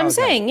episode. That's what I'm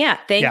saying. Yeah,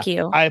 thank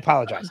you. I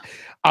apologize.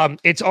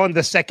 It's on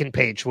the second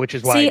page, which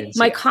is why I didn't see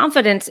my it.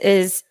 confidence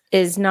is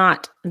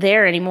not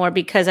there anymore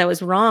because I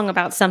was wrong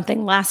about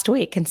something last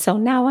week, and so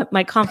now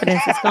my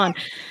confidence is gone.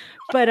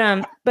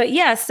 But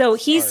yeah, so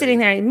he's sitting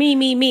there,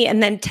 me,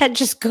 and then Ted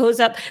just goes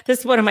up. This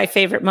is one of my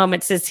favorite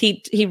moments is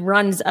he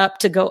runs up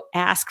to go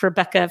ask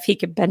Rebecca if he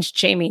could bench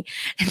Jamie.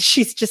 And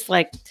she's just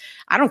like,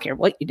 I don't care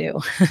what you do.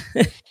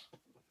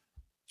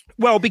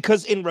 Well,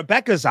 because in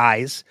Rebecca's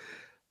eyes,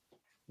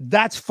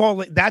 that's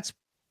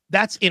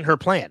in her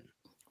plan.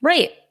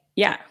 Right.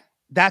 Yeah.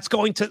 That's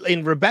going to,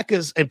 in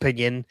Rebecca's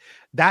opinion,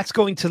 that's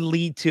going to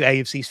lead to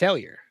AFC's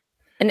failure.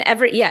 And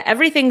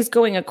everything's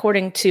going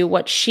according to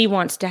what she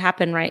wants to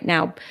happen right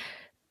now,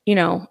 you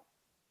know.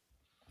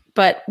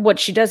 But what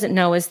she doesn't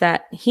know is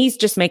that he's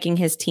just making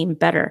his team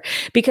better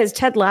because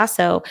Ted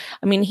Lasso,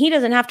 I mean, he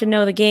doesn't have to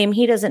know the game.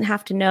 He doesn't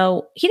have to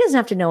know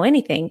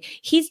anything.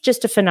 He's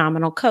just a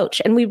phenomenal coach.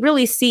 And we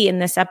really see in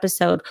this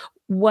episode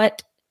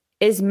what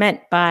is meant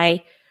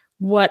by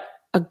what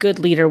a good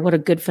leader, what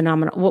a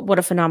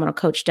phenomenal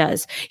coach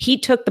does. He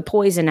took the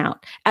poison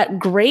out at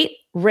great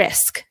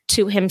risk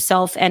to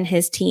himself and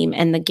his team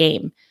and the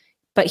game.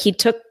 But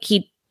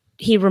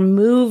he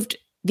removed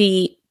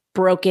the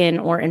broken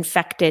or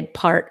infected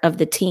part of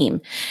the team.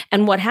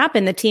 And what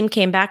happened? The team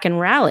came back and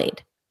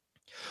rallied.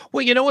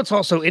 Well, you know what's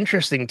also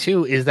interesting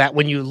too is that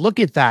when you look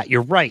at that,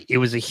 you're right. It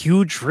was a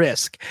huge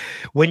risk.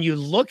 When you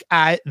look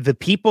at the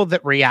people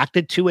that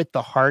reacted to it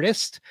the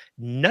hardest,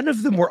 none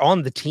of them were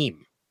on the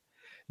team.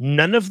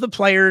 None of the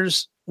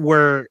players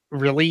were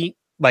really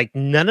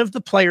none of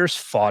the players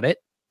fought it.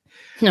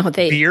 No,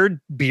 Beard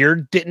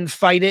didn't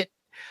fight it.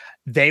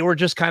 They were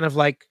just kind of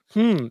like,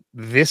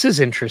 this is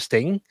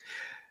interesting.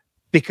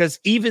 Because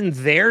even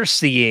they're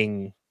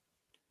seeing,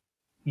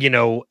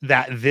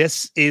 that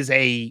this is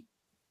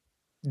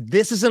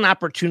an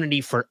opportunity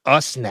for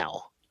us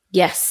now.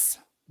 Yes.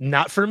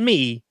 Not for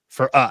me,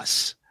 for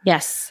us.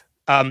 Yes.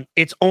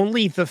 It's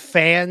only the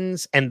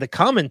fans and the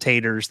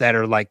commentators that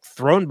are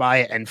thrown by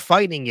it and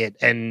fighting it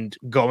and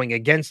going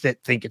against it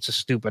think it's a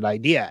stupid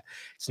idea.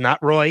 It's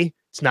not Roy.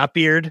 It's not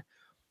Beard.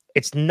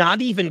 It's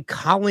not even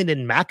Colin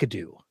and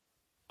McAdoo.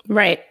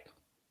 Right.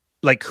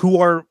 Who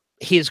are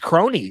his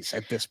cronies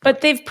at this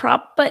point.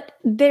 But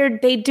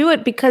they do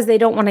it because they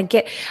don't want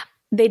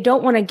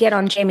to get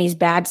on Jamie's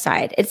bad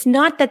side. It's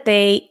not that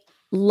they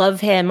love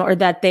him or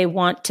that they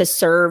want to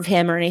serve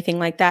him or anything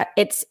like that.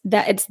 It's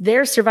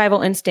their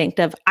survival instinct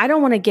of, I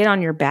don't want to get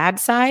on your bad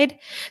side.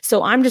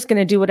 So I'm just going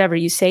to do whatever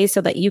you say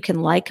so that you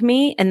can like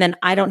me. And then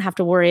I don't have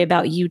to worry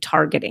about you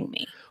targeting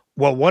me.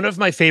 Well, one of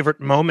my favorite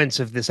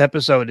moments of this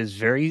episode is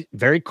very,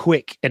 very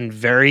quick and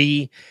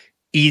very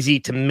easy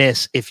to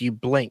miss if you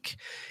blink,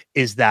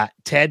 is that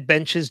Ted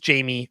benches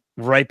Jamie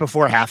right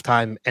before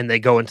halftime and they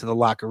go into the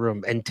locker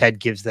room and Ted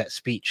gives that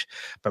speech.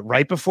 But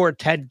right before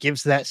Ted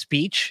gives that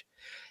speech,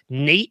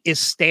 Nate is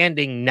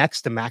standing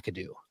next to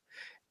McAdoo,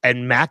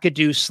 and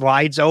McAdoo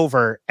slides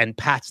over and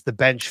pats the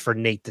bench for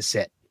Nate to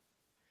sit.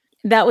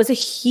 That was a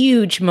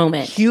huge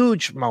moment.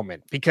 Huge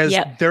moment because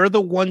they're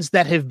the ones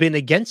that have been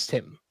against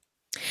him.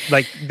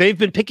 They've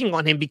been picking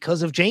on him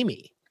because of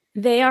Jamie.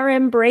 They are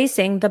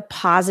embracing the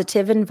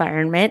positive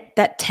environment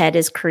that Ted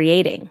is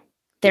creating.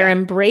 They're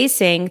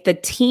embracing the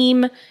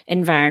team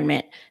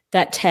environment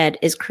that Ted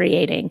is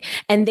creating.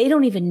 And they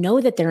don't even know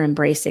that they're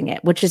embracing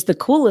it, which is the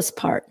coolest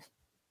part.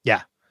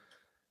 Yeah.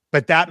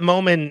 But that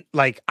moment,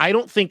 I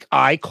don't think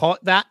I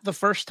caught that the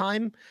first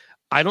time.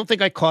 I don't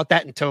think I caught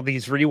that until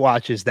these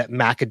rewatches that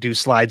McAdoo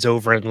slides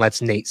over and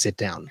lets Nate sit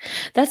down.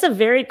 That's a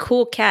very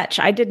cool catch.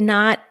 I did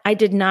not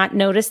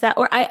notice that,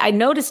 or I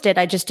noticed it.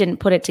 I just didn't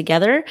put it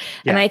together.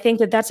 Yeah. And I think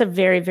that that's a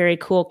very, very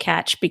cool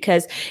catch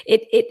because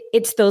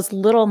it's those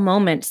little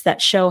moments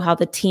that show how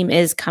the team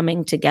is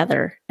coming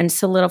together and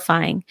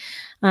solidifying.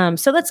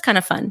 So that's kind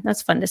of fun.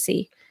 That's fun to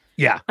see.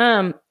 Yeah.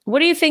 What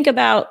do you think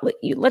about,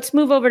 let's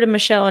move over to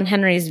Michelle and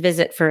Henry's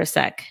visit for a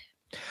sec.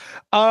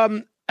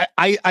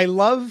 I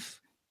love,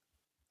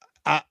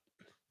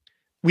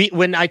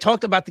 when I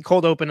talked about the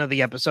cold open of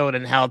the episode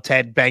and how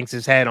Ted bangs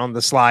his head on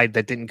the slide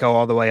that didn't go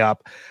all the way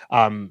up,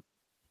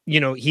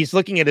 he's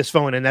looking at his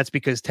phone, and that's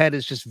because Ted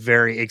is just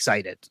very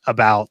excited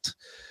about,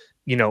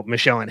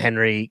 Michelle and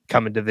Henry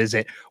coming to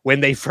visit when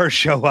they first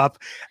show up,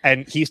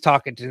 and he's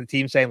talking to the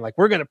team saying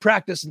we're going to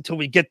practice until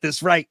we get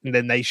this right. And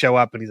then they show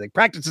up and he's like,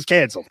 practice is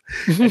canceled,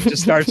 and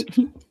just starts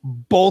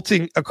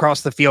bolting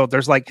across the field.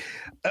 There's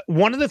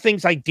one of the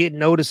things I did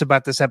notice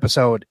about this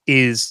episode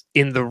is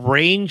in the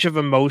range of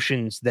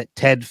emotions that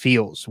Ted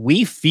feels.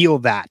 We feel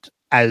that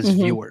as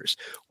viewers.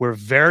 We're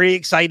very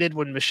excited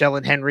when Michelle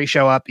and Henry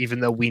show up, even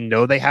though we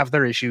know they have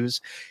their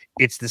issues.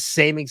 It's the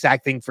same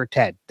exact thing for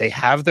Ted. They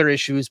have their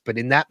issues, but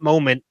in that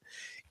moment,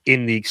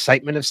 in the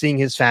excitement of seeing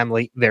his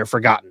family, they're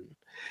forgotten.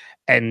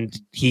 And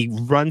he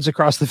runs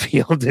across the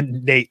field,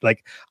 and Nate,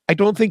 I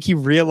don't think he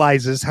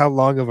realizes how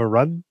long of a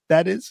run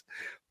that is.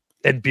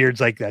 And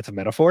Beard's like, that's a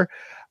metaphor.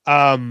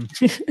 And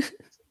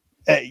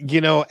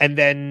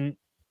then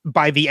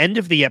by the end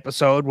of the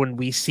episode, when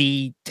we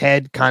see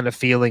Ted kind of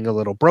feeling a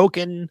little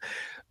broken,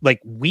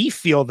 we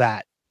feel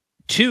that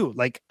too.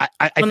 I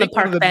on think the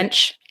park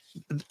bench.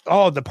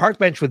 Oh, the park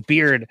bench with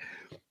Beard.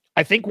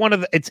 I think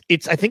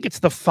I think it's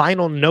the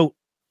final note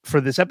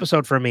for this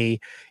episode for me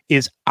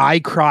is I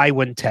cry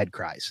when Ted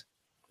cries.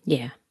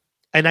 Yeah.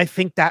 And I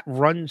think that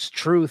runs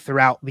true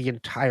throughout the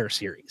entire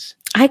series.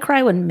 I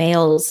cry when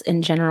males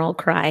in general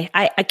cry.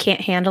 I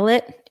can't handle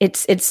it.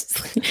 It's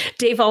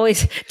Dave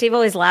always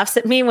laughs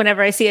at me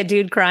whenever I see a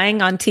dude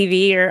crying on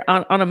TV or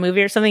on a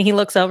movie or something. He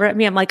looks over at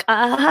me. I'm like,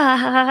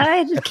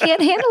 I just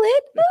can't handle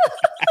it.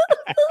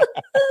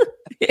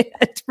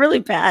 It's really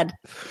bad.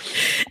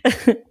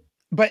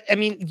 But I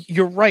mean,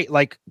 you're right.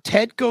 Like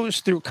Ted goes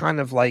through kind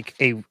of like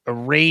a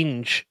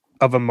range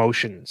of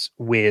emotions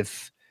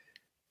with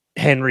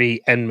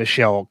Henry and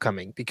Michelle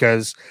coming,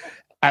 because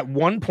at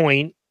one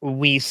point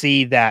we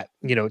see that,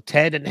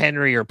 Ted and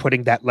Henry are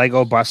putting that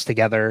Lego bus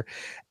together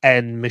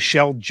and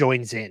Michelle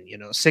joins in,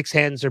 6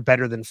 hands are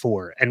better than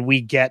 4. And we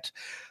get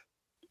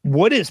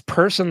what is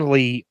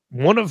personally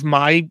one of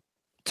my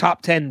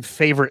top 10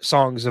 favorite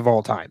songs of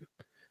all time.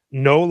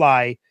 No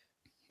lie.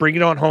 Bring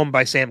It On Home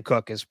by Sam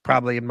Cooke is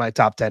probably in my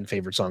top 10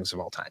 favorite songs of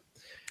all time.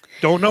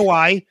 Don't know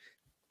why.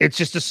 It's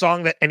just a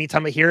song that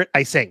anytime I hear it,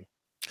 I sing.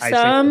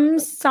 Some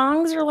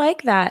songs are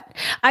like that.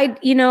 And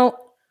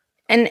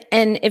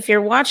if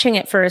you're watching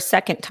it for a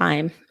second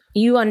time,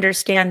 you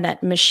understand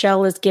that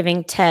Michelle is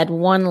giving Ted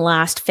one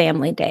last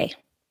family day.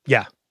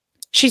 Yeah.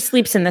 She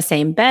sleeps in the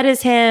same bed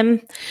as him.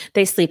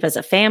 They sleep as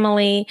a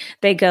family.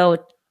 They go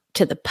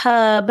to the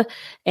pub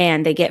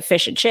and they get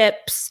fish and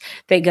chips.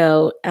 They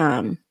go,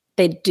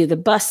 they do the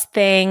bus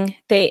thing.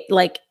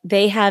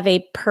 They have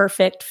a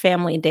perfect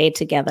family day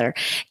together.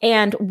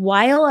 And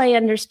while I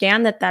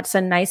understand that that's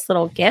a nice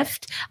little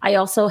gift, I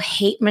also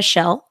hate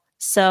Michelle.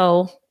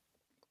 So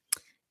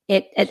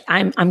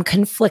I'm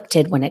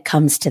conflicted when it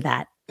comes to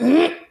that.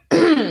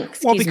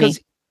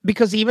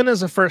 Because even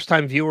as a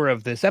first-time viewer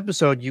of this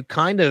episode,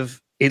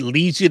 it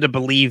leads you to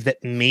believe that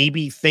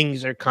maybe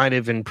things are kind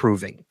of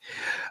improving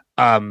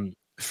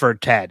for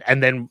Ted,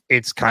 and then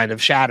it's kind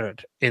of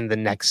shattered in the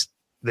next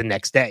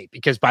day,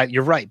 because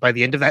you're right, by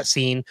the end of that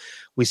scene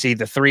we see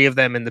the 3 of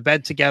them in the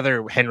bed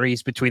together.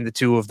 Henry's between the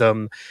 2 of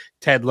them.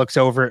 Ted looks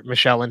over at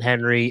Michelle and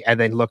Henry and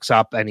then looks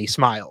up and he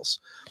smiles.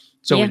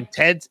 So in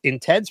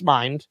Ted's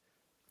mind,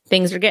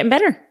 things are getting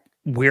better.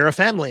 We're a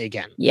family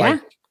again. Yeah.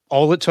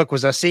 All it took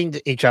was us seeing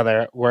each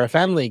other. We're a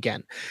family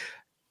again.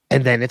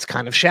 And then it's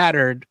kind of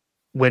shattered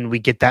when we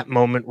get that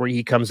moment where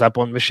he comes up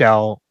on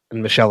Michelle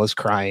and Michelle is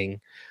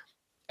crying,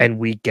 and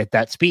we get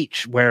that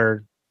speech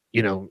where,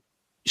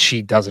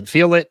 she doesn't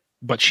feel it,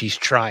 but she's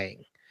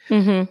trying.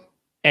 Mm-hmm.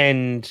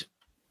 And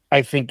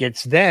I think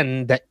it's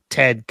then that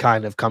Ted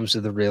kind of comes to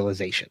the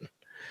realization.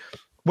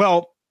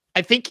 Well,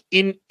 I think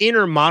in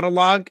inner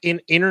monologue,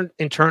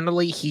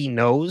 internally, he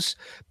knows,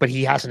 but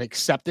he hasn't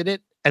accepted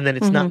it. And then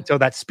it's not until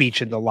that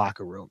speech in the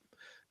locker room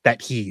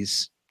that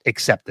he's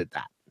accepted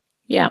that.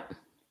 Yeah.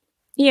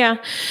 Yeah.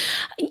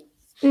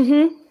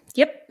 Mm-hmm.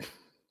 Yep.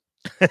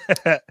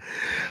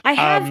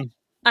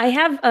 I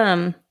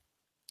have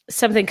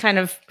something kind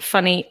of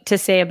funny to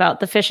say about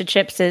the fish and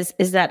chips is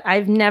that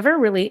I've never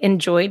really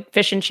enjoyed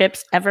fish and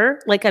chips ever.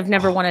 Like I've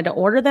never wanted to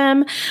order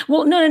them.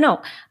 Well,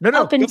 no.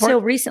 Up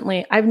until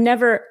recently, I've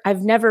never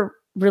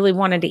really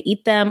wanted to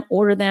eat them,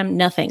 order them,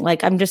 nothing.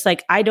 Like I'm just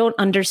like, I don't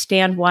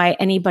understand why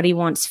anybody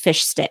wants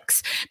fish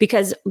sticks,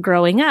 because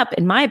growing up,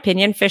 in my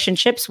opinion, fish and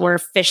chips were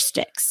fish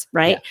sticks,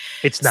 right? Yeah,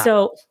 it's not.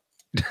 So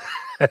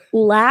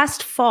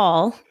last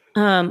fall,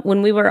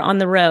 when we were on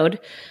the road,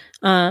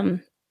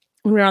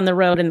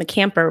 in the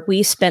camper,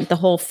 we spent the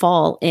whole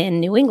fall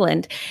in New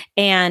England.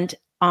 And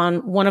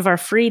on one of our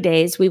free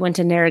days, we went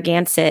to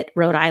Narragansett,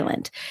 Rhode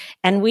Island.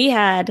 And we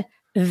had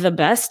the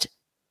best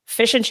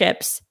fish and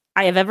chips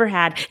I have ever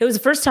had. It was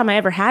the first time I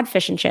ever had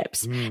fish and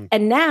chips.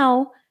 And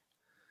now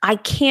I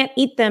can't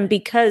eat them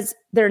because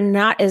they're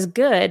not as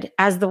good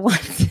as the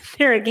ones in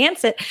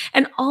Narragansett.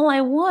 And all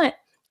I want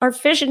are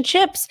fish and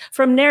chips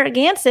from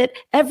Narragansett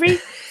every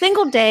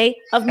single day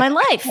of my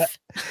life.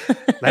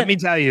 Let me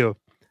tell you,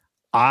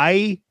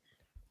 I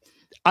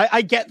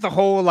get the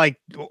whole, like,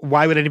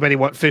 why would anybody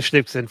want fish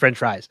sticks and French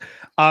fries?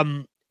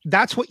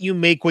 That's what you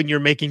make when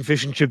you're making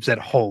fish and chips at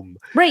home.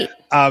 Right.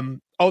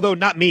 Although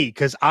not me,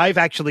 because I've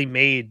actually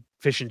made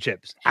fish and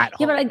chips at home.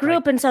 Yeah, but I grew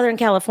up in Southern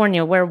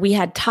California where we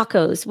had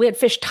tacos. We had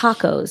fish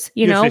tacos.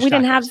 We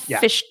didn't have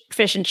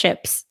fish and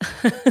chips.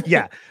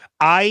 Yeah.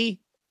 I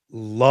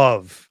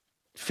love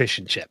fish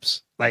and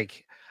chips.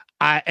 Like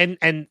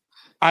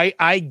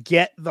I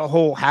get the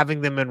whole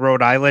having them in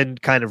Rhode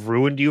Island kind of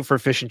ruined you for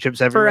fish and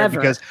chips everywhere.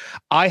 Forever. Because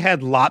I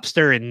had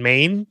lobster in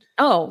Maine.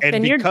 Oh,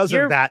 and because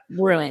you're of that,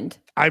 ruined.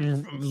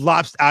 I'm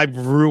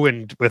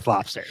ruined with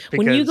lobster.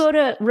 When you go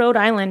to Rhode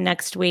Island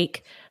next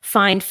week,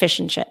 find fish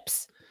and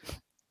chips.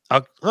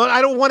 I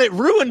don't want it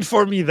ruined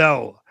for me,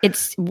 though.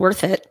 It's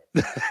worth it.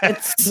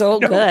 It's so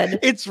good.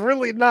 It's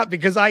really not,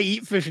 because I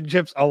eat fish and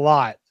chips a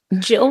lot.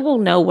 Jill will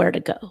know where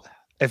to go.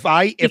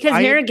 Because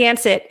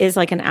Narragansett is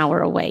like an hour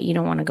away. You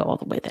don't want to go all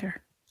the way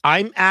there.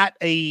 I'm at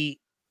a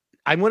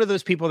I'm one of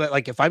those people that,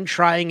 like, if I'm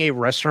trying a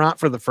restaurant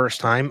for the first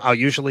time, I'll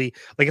usually,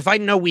 like, if I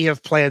know we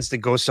have plans to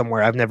go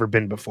somewhere I've never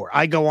been before,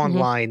 I go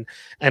online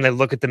and I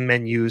look at the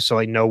menu so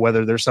I know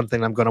whether there's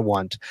something I'm going to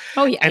want.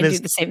 Oh yeah, I do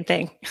the same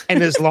thing.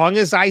 And as long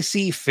as I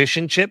see fish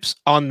and chips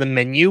on the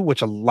menu,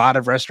 which a lot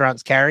of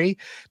restaurants carry,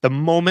 the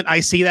moment I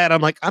see that,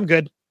 I'm like, I'm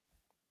good.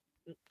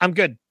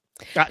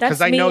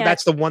 Because I know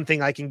that's the one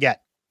thing I can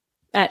get.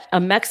 At a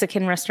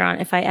Mexican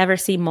restaurant, if I ever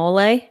see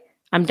mole,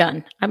 I'm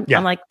done. I'm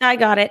like, I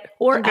got it.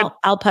 Or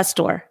al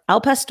pastor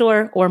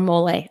or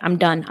mole. I'm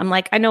done. I'm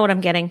like, I know what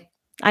I'm getting.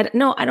 I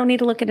don't need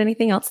to look at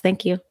anything else.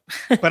 Thank you.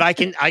 But I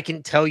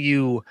can tell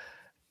you,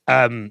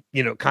 kind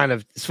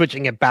of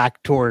switching it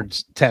back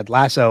towards Ted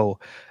Lasso.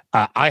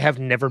 I have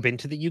never been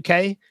to the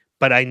UK,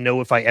 but I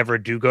know if I ever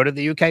do go to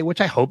the UK, which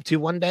I hope to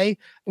one day,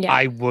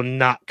 I will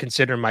not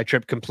consider my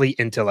trip complete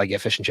until I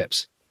get fish and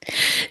chips.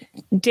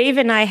 Dave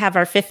and I have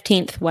our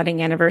 15th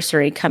wedding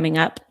anniversary coming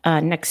up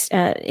next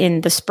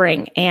in the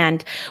spring,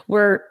 and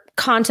we're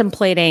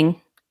contemplating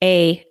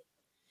a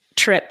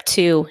trip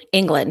to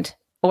England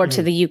or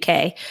to the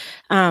UK.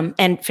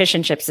 And fish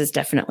and chips is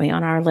definitely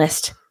on our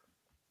list.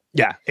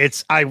 Yeah,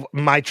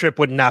 my trip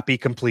would not be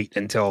complete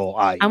until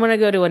I want to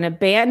go to I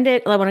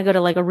want to go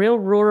to like a real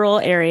rural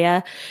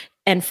area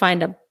and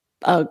find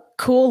a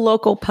cool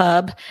local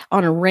pub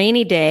on a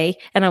rainy day,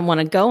 and I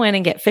want to go in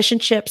and get fish and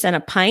chips and a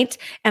pint,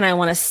 and I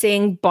want to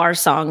sing bar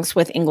songs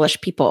with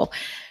English people.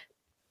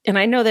 And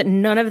I know that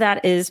none of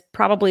that is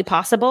probably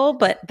possible,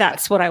 but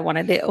that's what I want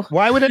to do.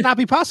 Why would it not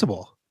be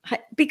possible?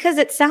 Because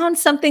it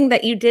sounds something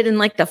that you did in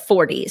like the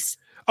 40s.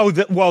 Oh,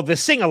 the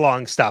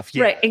sing-along stuff.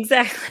 Yeah. Right,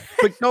 exactly.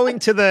 But going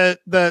to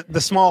the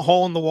small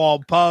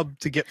hole-in-the-wall pub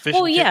to get fish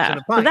and chips and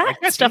a pint. Well,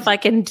 that's stuff easy. I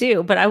can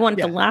do, but I want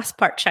the last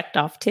part checked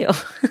off too.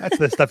 That's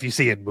the stuff you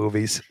see in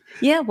movies.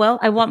 Yeah, well,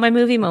 I want my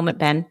movie moment,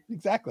 Ben.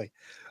 Exactly.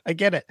 I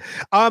get it.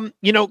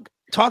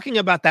 Talking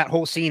about that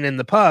whole scene in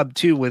the pub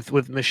too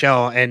with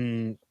Michelle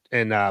and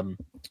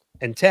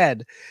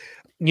Ted,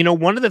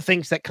 one of the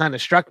things that kind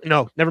of struck...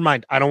 No, never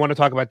mind. I don't want to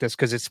talk about this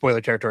because it's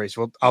spoiler territory.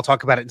 So I'll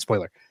talk about it in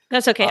spoiler.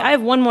 That's okay. I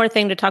have one more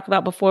thing to talk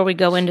about before we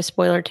go into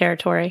spoiler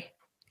territory.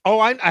 Oh,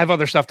 I have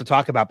other stuff to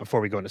talk about before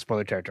we go into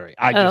spoiler territory.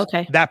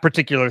 Okay. That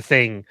particular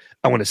thing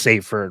I want to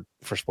save for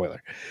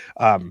spoiler,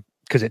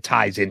 because it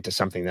ties into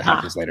something that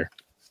happens later.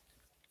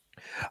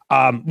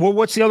 Well,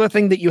 what's the other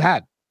thing that you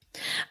had?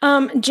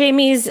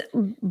 Jamie's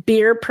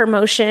beer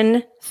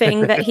promotion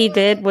thing that he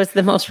did was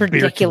the most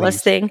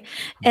ridiculous thing.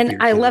 And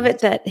I love it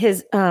that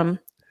his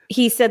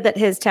he said that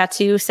his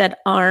tattoo said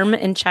arm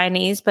in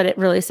Chinese, but it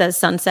really says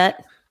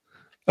sunset.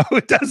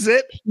 Oh, does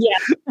it? Yeah.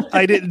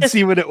 I didn't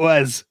see what it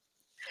was.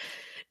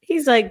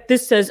 He's like,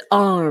 this says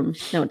arm.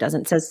 No, it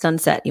doesn't. It says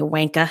sunset, you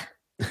wanker.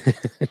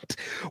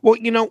 Well,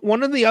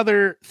 one of the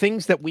other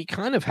things that we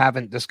kind of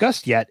haven't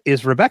discussed yet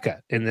is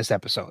Rebecca in this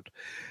episode.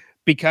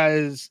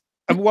 Because,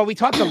 we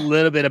talked a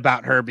little bit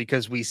about her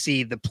because we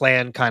see the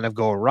plan kind of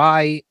go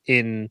awry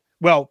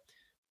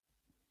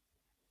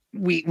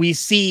we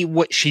see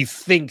what she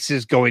thinks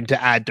is going to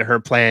add to her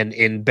plan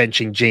in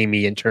benching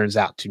Jamie, and turns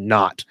out to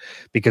not,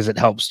 because it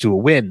helps to a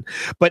win.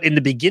 But in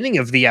the beginning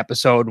of the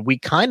episode, we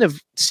kind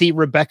of see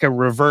Rebecca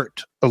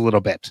revert a little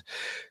bit,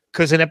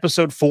 because in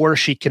episode 4,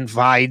 she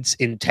confides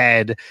in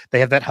Ted. They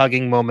have that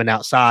hugging moment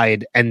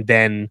outside, and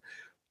then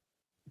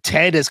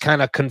Ted is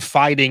kind of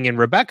confiding in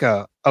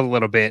Rebecca a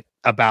little bit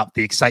about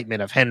the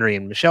excitement of Henry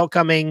and Michelle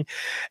coming.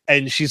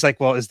 And she's like,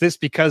 well, is this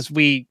because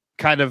we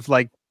kind of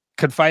like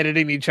confided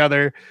in each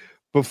other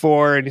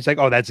before? And he's like,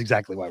 oh, that's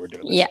exactly why we're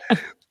doing this.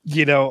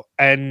 Yeah.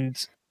 And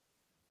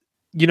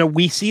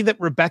we see that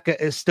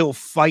Rebecca is still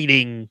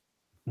fighting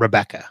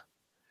Rebecca.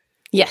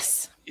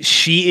 Yes.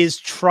 She is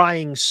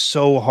trying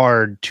so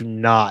hard to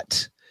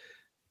not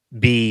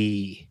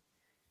be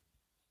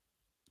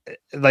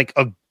like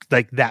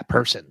that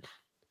person.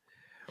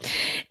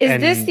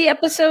 Is this the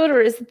episode, or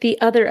is it the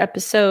other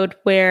episode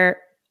where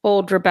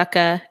old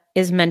Rebecca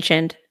is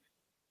mentioned?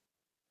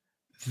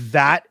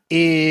 That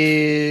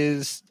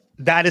is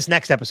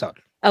next episode.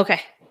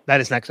 Okay. That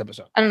is next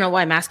episode. I don't know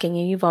why I'm asking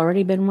you. You've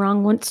already been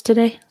wrong once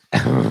today.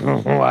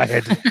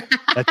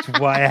 That's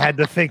why I had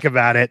to think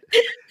about it.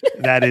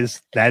 That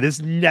is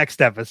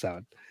next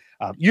episode.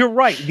 You're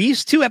right.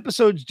 These two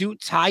episodes do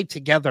tie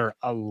together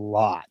a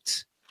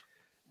lot.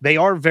 They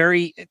are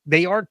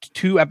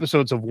two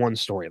episodes of one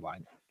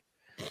storyline.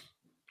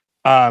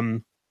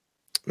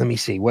 Let me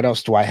see. What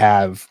else do I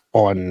have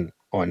on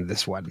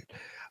this one?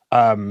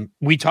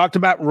 We talked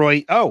about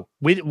Roy. Oh,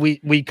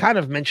 we kind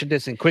of mentioned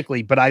this in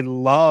quickly, but I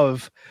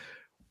love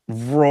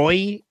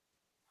Roy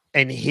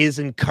and his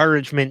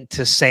encouragement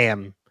to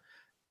Sam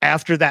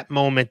after that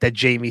moment that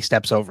Jamie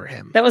steps over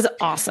him. That was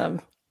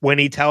awesome. When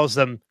he tells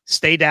them,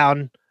 stay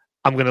down,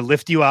 I'm going to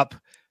lift you up,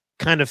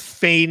 kind of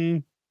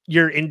feign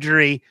your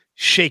injury,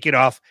 shake it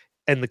off,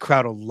 and the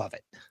crowd will love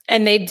it.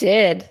 And they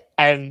did.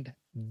 And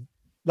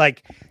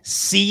like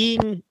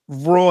seeing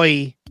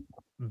Roy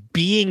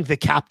being the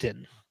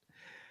captain,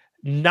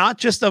 not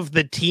just of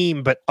the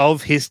team, but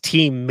of his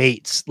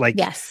teammates, like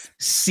yes,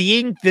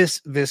 seeing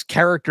this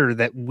character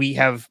that we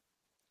have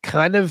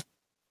kind of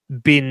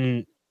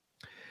been,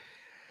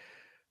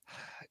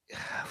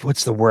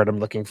 what's the word I'm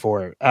looking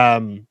for?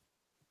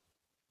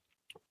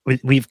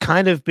 We've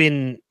kind of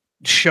been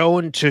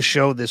shown to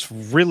show this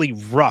really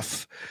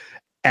rough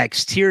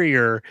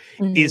exterior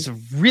is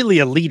really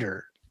a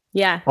leader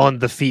on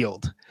the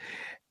field.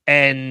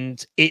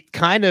 And it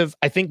kind of,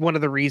 I think one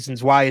of the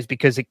reasons why is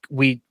because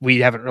we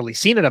haven't really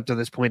seen it up to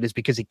this point is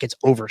because it gets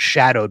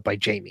overshadowed by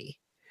Jamie.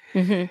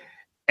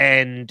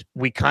 And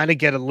we kind of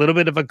get a little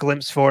bit of a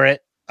glimpse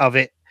of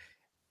it.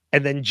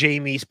 And then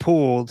Jamie's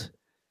pulled.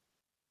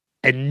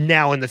 And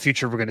now in the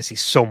future, we're going to see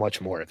so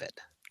much more of it.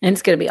 And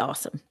it's going to be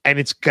awesome. And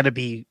it's going to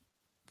be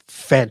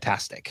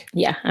fantastic.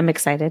 Yeah, I'm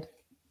excited.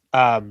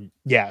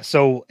 Yeah,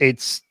 so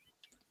it's,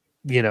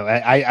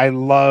 I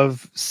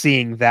love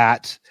seeing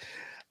that.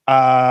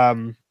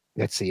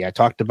 Let's see. I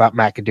talked about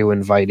McAdoo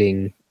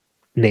inviting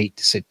Nate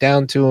to sit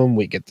down to him.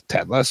 We get the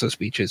Ted Lasso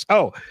speeches.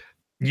 Oh,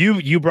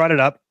 you brought it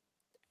up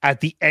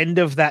at the end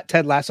of that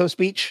Ted Lasso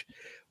speech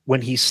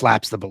when he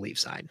slaps the believe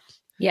sign.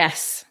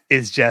 Yes.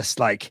 Is just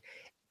like,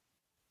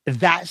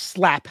 that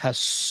slap has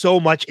so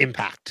much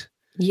impact.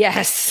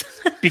 Yes.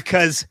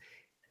 Because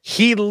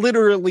he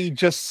literally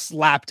just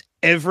slapped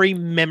every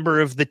member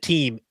of the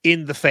team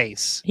in the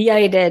face. Yeah,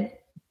 he did.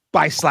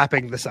 By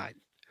slapping the sign.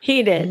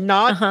 He did.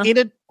 Not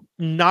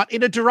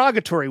in a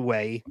derogatory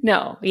way.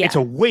 No, yeah. It's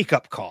a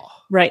wake-up call.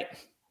 Right.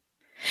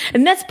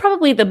 And that's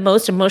probably the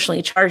most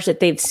emotionally charged that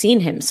they've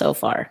seen him so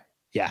far.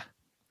 Yeah.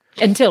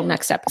 Until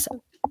next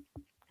episode.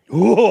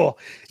 Oh,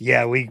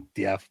 yeah,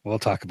 we'll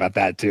talk about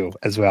that too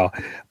as well.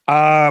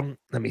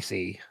 Let me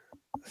see.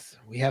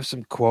 We have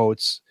some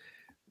quotes.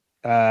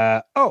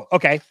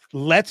 Okay.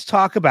 Let's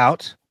talk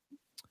about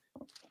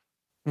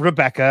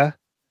Rebecca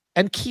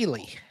and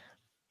Keeley.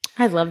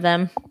 I love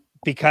them.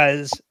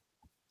 Because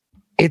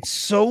it's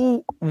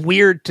so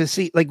weird to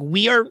see. Like,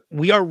 we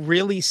are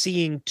really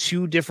seeing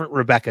two different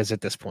Rebeccas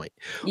at this point.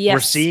 Yes. We're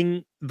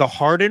seeing the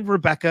hardened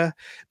Rebecca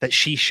that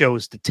she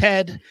shows to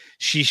Ted,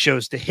 she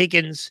shows to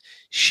Higgins,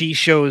 she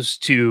shows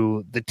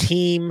to the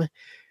team,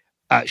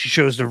 she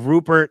shows to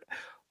Rupert.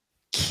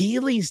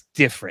 Keeley's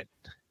different.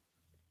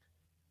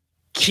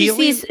 She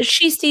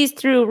sees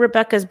through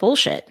Rebecca's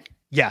bullshit.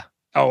 Yeah.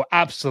 Oh,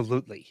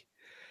 absolutely.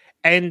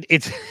 And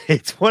it's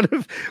one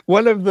of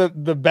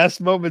the best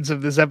moments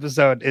of this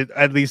episode,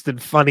 at least in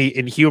funny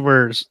and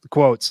humorous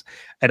quotes.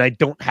 And I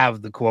don't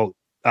have the quote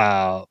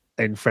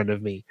in front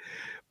of me,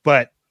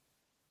 but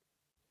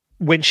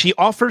when she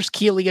offers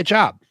Keeley a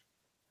job,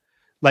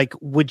 like,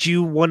 would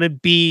you want to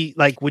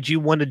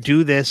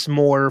do this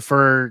more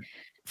for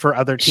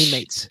other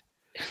teammates?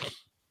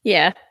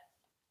 Yeah.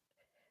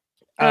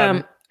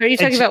 Are you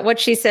talking about what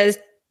she says?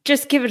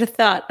 Just give it a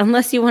thought.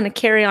 Unless you want to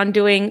carry on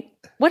doing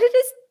what it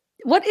is.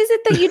 What is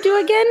it that you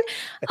do again?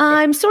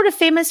 I'm sort of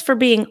famous for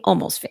being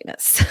almost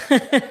famous.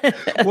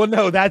 Well,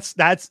 no, that's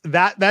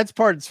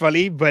part's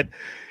funny, but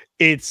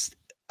it's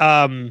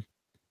the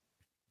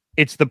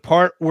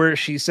part where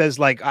she says,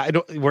 like,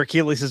 where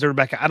Keeley says to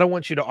Rebecca, I don't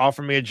want you to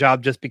offer me a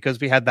job just because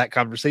we had that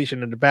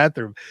conversation in the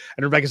bathroom.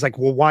 And Rebecca's like,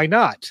 well, why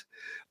not?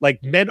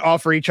 Like, men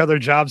offer each other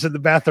jobs in the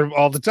bathroom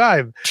all the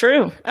time.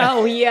 True.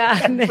 Oh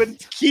yeah.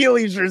 But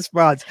Keeley's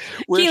response,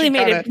 Keeley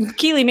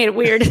made it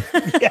weird.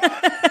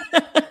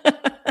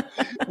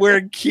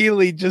 Where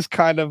Keeley just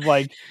kind of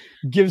like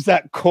gives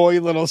that coy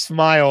little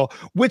smile,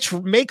 which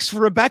makes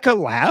Rebecca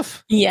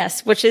laugh.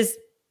 Yes, which is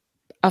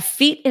a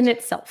feat in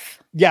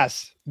itself.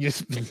 Yes.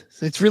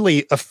 It's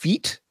really a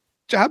feat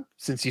job,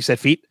 since you said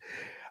feet.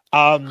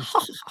 But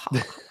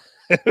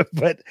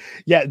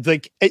yeah,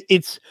 like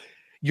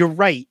you're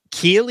right.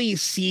 Keeley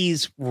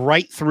sees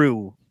right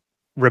through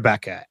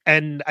Rebecca.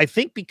 And I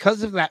think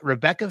because of that,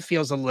 Rebecca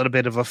feels a little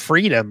bit of a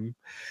freedom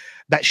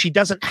that she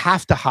doesn't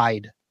have to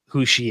hide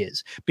who she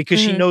is,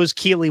 because she knows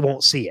Keeley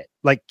won't see it.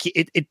 Like,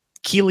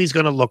 Keeley's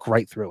going to look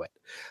right through it.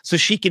 So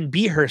she can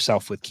be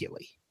herself with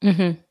Keeley.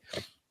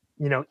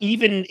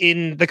 Even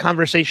in the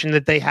conversation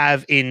that they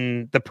have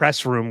in the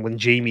press room when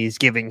Jamie's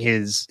giving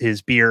his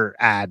beer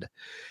ad,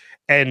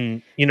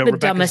 and the Rebecca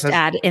dumbest says,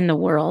 ad in the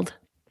world.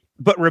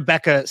 But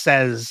Rebecca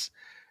says,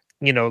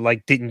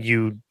 like, didn't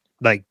you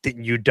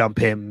dump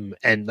him?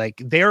 And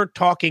like, they're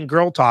talking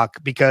girl talk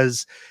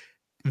because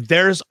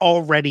there's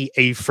already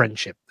a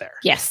friendship there.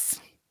 Yes.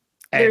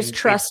 There's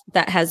trust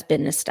that has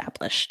been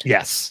established.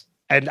 Yes.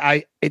 And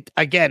I've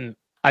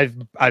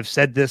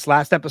said this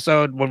last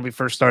episode when we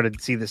first started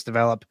to see this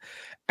develop,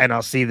 and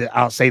I'll say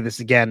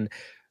this again.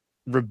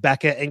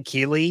 Rebecca and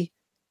Keeley,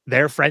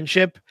 their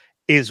friendship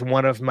is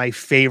one of my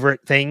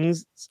favorite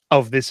things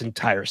of this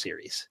entire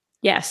series.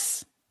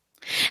 Yes.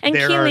 And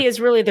Keeley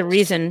is really the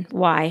reason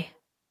why.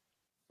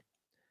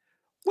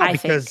 Well,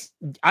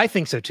 I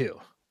think so too.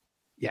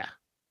 Yeah.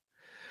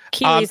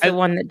 Keeley's the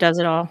one that does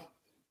it all.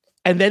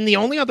 And then the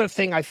only other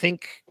thing I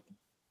think,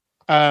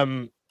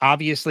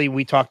 obviously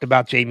we talked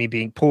about Jamie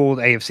being pulled.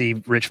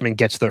 AFC Richmond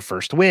gets their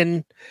first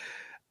win.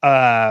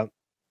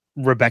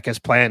 Rebecca's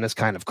plan is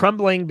kind of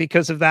crumbling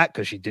because of that,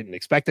 because she didn't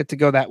expect it to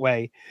go that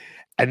way.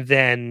 And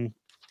then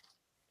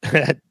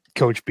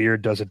Coach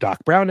Beard does a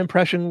Doc Brown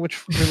impression,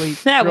 which really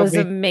That thrilled was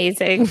me.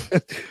 amazing.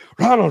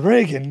 Ronald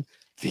Reagan,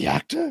 the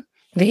actor,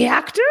 The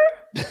actor?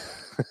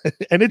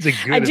 and it's a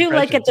good. I do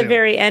like impression, at the too.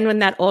 very end when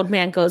that old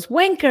man goes,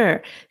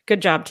 "Wanker."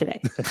 Good job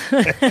today.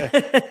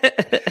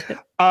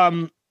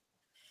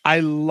 I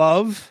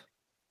love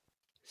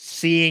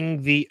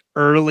seeing the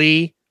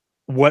early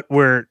what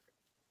we're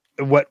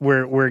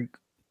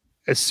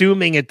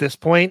assuming at this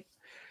point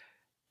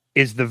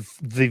is the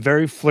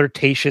very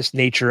flirtatious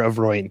nature of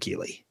Roy and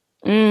Keeley.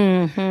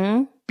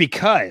 Mm-hmm.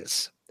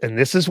 Because, and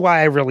this is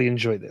why I really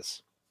enjoy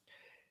this.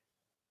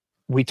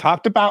 We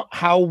talked about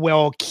how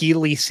well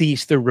Keeley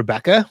sees through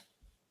Rebecca.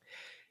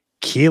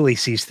 Keeley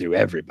sees through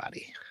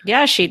everybody.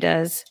 Yeah, she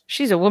does.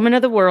 She's a woman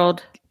of the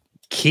world.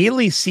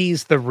 Keeley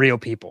sees the real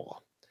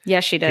people.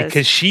 Yes, she does.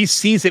 Because she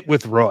sees it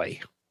with Roy.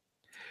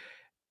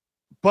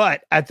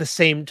 But at the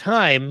same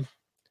time,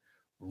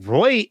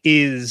 Roy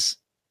is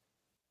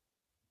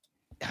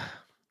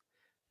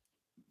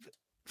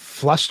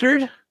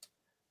flustered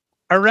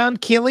around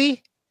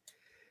Keeley.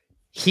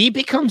 He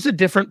becomes a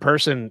different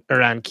person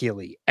around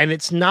Keeley, and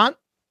it's not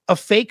a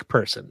fake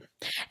person.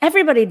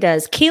 Everybody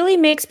does. Keeley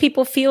makes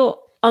people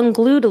feel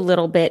unglued a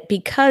little bit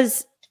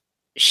because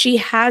she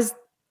has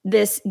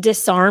this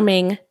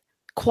disarming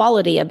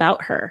quality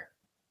about her.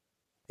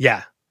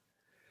 Yeah.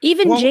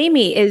 Even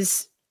Jamie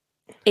is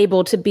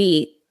able to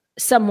be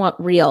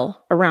somewhat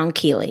real around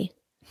Keeley.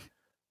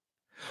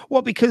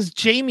 Well, because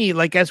Jamie,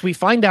 like as we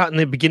find out in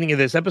the beginning of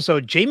this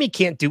episode, Jamie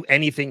can't do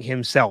anything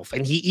himself.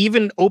 And he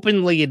even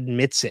openly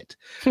admits it.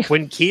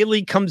 When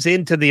Keeley comes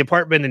into the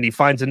apartment and he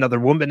finds another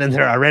woman in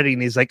there already,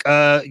 and he's like,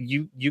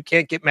 you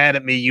can't get mad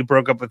at me. You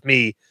broke up with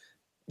me.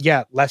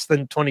 Yeah, less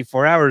than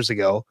 24 hours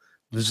ago.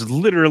 It was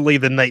literally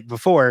the night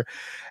before.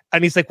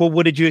 And he's like, well,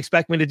 what did you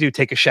expect me to do?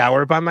 Take a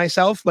shower by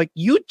myself? Like,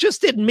 you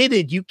just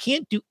admitted you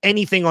can't do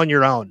anything on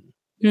your own.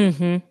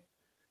 Mm-hmm.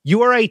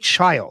 You are a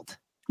child.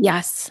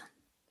 Yes.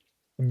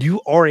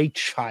 You are a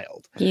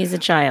child. He's a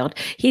child.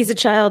 He's a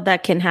child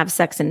that can have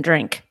sex and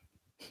drink.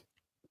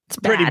 It's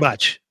bad. Pretty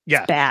much. Yeah.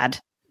 It's bad.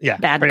 Yeah.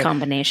 Bad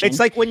combination. It's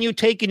like when you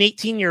take an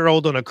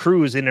 18-year-old on a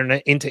cruise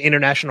into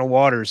international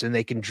waters and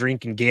they can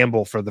drink and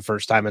gamble for the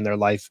first time in their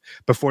life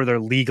before they're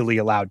legally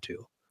allowed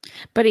to.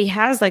 But he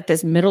has like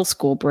this middle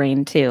school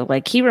brain too.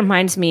 Like he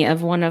reminds me of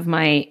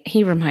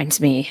he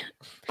reminds me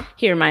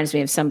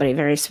of somebody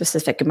very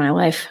specific in my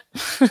life.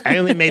 I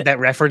only made that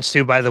reference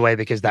to, by the way,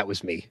 because that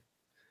was me.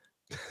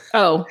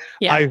 Oh,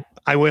 yeah.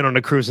 I went on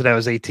a cruise when I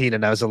was 18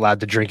 and I was allowed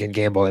to drink and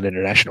gamble in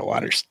international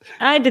waters.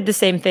 I did the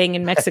same thing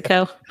in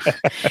Mexico.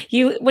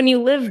 When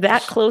you live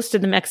that close to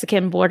the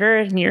Mexican border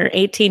and you're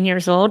 18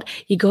 years old,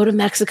 you go to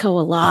Mexico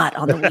a lot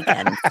on the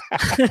weekend.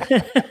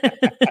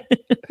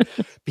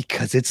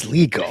 Because it's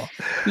legal.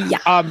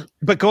 Yeah.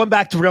 But going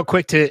back to real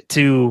quick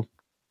to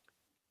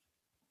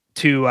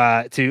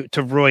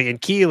Roy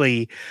and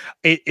Keeley,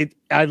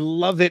 I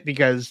love it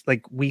because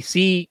like we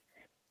see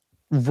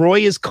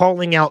Roy is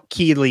calling out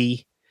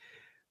Keeley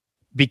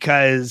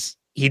because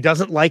he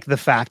doesn't like the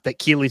fact that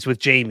Keeley's with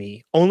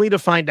Jamie, only to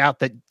find out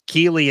that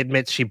Keeley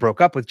admits she broke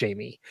up with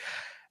Jamie.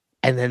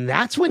 And then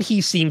that's when he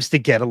seems to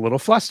get a little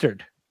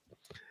flustered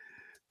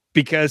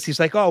because he's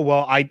like, oh,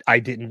 well, I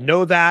didn't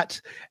know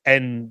that.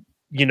 And,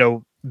 you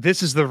know,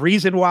 this is the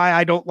reason why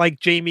I don't like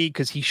Jamie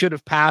because he should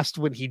have passed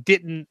when he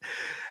didn't.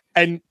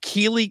 And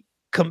Keeley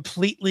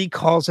completely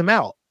calls him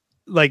out.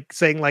 Like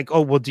saying like,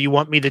 oh, well, do you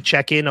want me to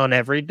check in on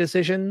every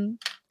decision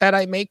that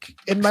I make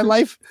in my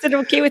life? Is it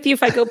okay with you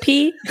if I go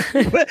pee?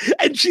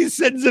 And she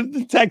sends him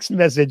the text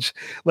message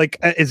like,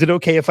 is it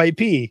okay if I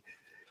pee?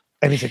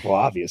 And he's like, well,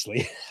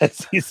 obviously,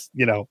 as he's,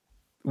 you know,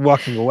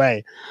 walking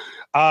away.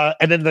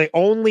 And then the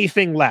only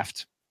thing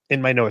left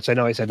in my notes, I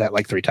know I said that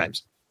like 3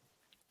 times.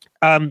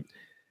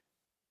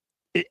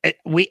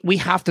 We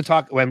have to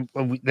talk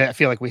I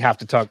feel like we have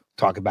to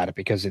talk about it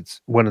because it's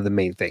one of the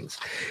main things.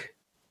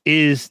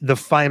 Is the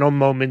final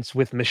moments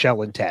with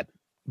Michelle and Ted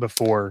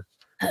before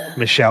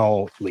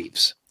Michelle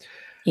leaves.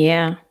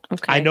 Yeah.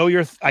 Okay. I know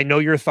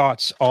your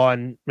thoughts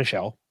on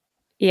Michelle.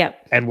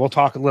 Yep. And we'll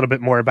talk a little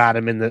bit more about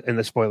him in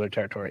the spoiler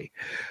territory.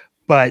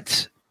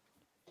 But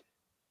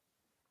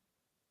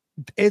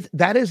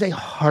that is a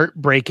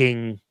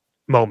heartbreaking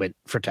moment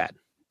for Ted.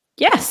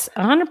 Yes,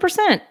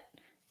 100%.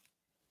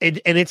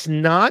 And it's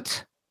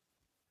not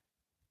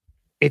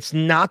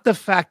the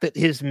fact that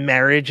his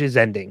marriage is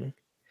ending.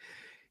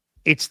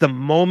 It's the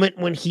moment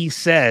when he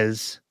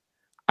says,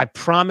 I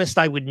promised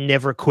I would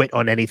never quit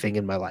on anything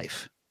in my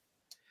life.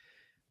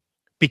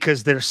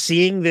 Because they're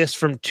seeing this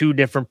from 2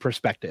 different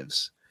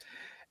perspectives.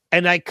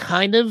 And I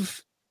kind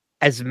of,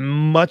 as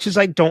much as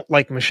I don't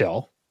like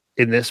Michelle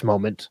in this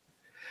moment,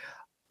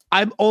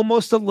 I'm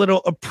almost a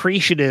little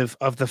appreciative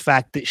of the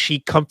fact that she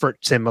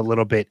comforts him a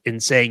little bit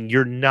in saying,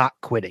 you're not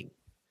quitting.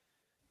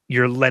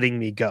 You're letting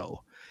me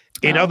go.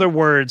 In other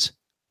words,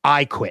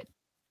 I quit.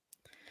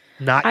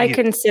 I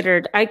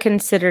considered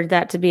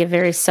that to be a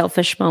very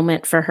selfish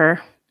moment for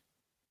her.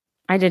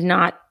 I did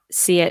not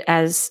see it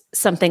as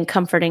something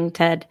comforting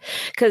Ted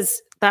because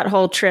that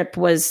whole trip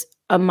was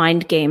a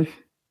mind game.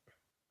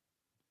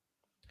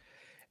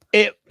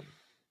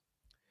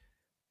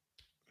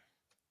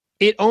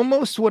 It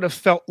almost would have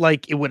felt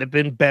like it would have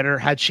been better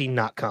had she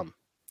not come.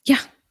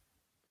 Yeah.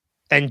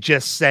 And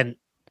just sent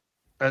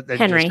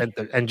Henry.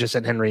 Just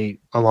sent Henry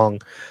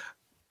along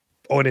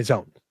on his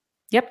own.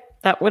 Yep.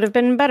 That would have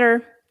been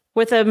better,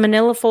 with a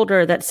manila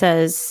folder that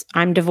says,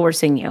 I'm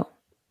divorcing you.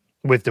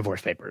 With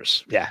divorce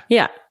papers. Yeah.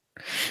 Yeah.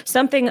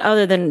 Something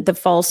other than the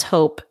false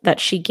hope that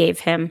she gave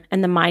him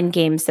and the mind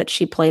games that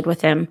she played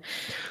with him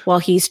while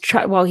he's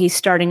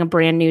starting a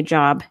brand new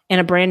job in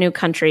a brand new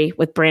country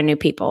with brand new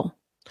people.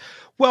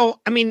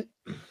 Well, I mean,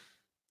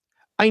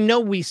 I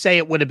know we say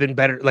it would have been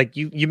better. Like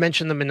you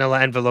mentioned the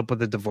manila envelope with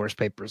the divorce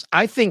papers.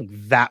 I think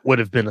that would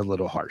have been a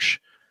little harsh.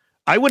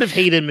 I would have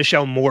hated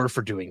Michelle more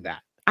for doing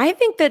that. I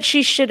think that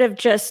she should have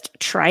just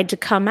tried to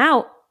come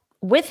out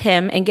with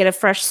him and get a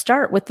fresh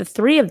start with the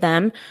three of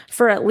them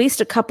for at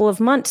least a couple of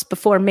months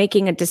before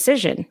making a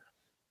decision.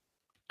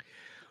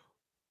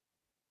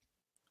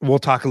 We'll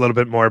talk a little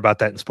bit more about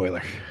that in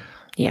spoiler.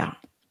 Yeah.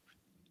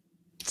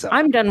 So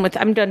I'm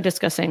done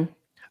discussing.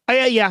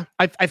 Yeah.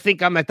 I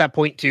think I'm at that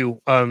point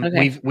too.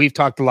 Okay. We've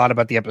talked a lot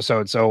about the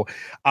episode. So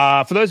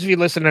for those of you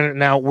listening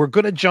now, we're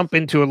going to jump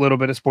into a little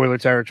bit of spoiler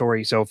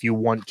territory. So if you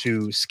want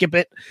to skip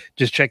it,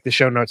 just check the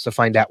show notes to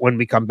find out when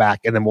we come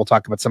back. And then we'll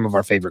talk about some of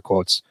our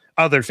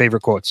other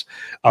favorite quotes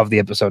of the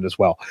episode as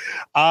well.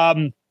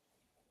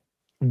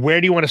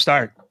 Where do you want to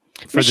start?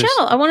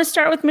 Michelle. I want to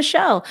start with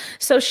Michelle.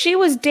 So she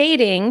was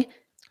dating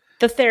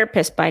the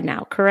therapist by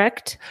now,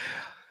 correct?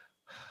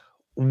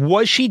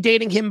 Was she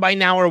dating him by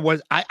now, or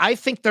I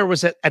think there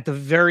was at the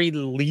very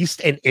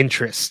least an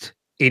interest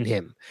in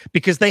him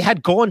because they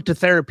had gone to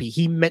therapy.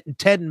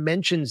 Ted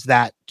mentions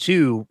that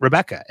to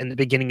Rebecca in the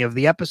beginning of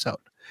the episode,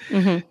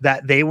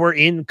 that they were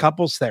in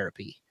couples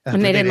therapy.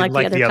 And they didn't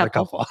like the other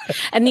couple.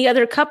 And the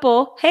other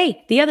couple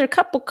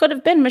could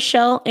have been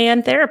Michelle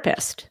and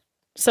therapist.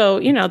 So,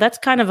 that's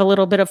kind of a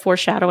little bit of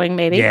foreshadowing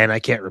maybe. Yeah, and I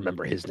can't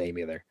remember his name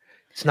either.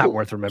 It's not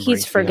worth remembering.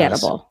 He's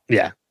forgettable.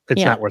 Yeah.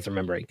 It's not worth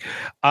remembering.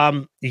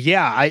 I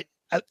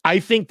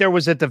think there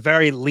was at the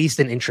very least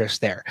an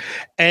interest there.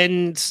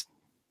 And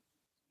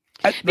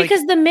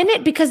because the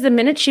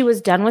minute she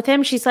was done with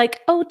him, she's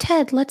like, "Oh,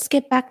 Ted, let's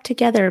get back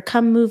together.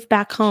 Come move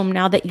back home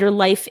now that your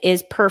life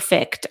is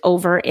perfect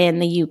over in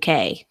the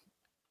UK."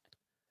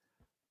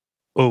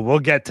 Oh, we'll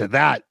get to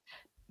that.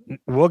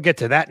 We'll get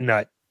to that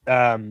nut.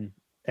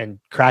 And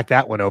crack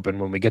that one open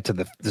when we get to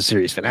the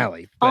series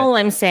finale. But, all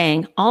I'm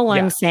saying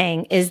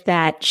is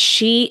that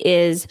she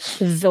is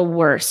the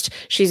worst.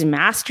 She's a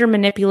master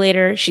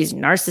manipulator. She's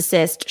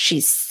narcissist.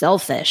 She's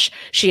selfish.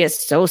 She is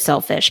so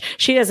selfish.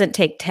 She doesn't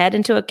take Ted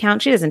into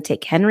account. She doesn't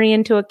take Henry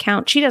into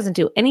account. She doesn't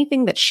do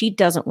anything that she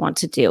doesn't want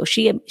to do.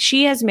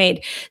 She has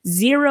made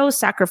zero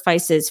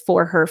sacrifices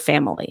for her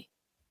family.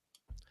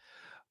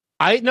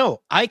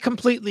 I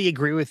completely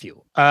agree with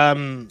you.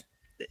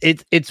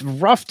 It's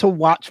rough to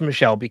watch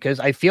Michelle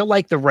because I feel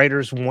like the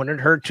writers wanted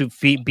her to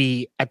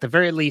be at the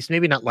very least,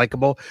 maybe not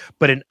likable,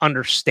 but an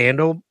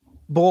understandable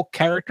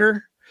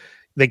character.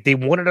 Like they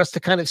wanted us to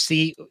kind of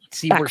see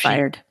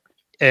Backfired.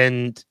 where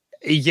and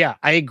yeah,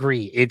 I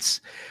agree.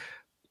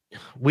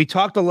 We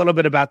talked a little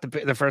bit about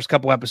the first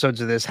couple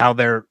episodes of this, how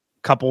their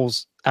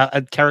couples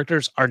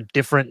characters are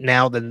different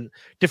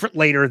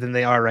later than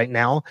they are right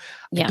now.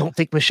 Yeah. I don't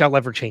think Michelle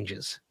ever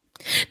changes.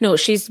 No,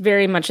 she's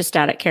very much a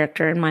static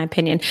character, in my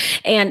opinion.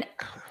 And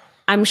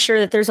I'm sure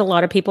that there's a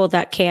lot of people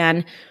that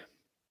can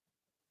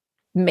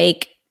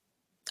make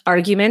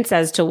arguments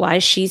as to why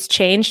she's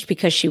changed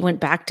because she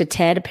went back to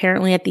Ted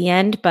apparently at the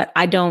end, but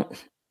I don't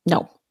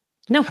know.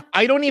 No.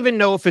 I don't even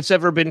know if it's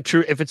ever been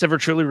true, if it's ever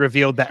truly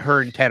revealed that her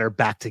and Ted are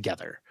back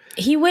together.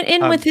 He went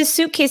in with his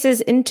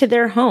suitcases into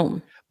their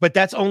home. But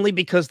that's only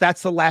because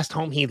that's the last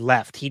home he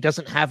left. He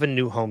doesn't have a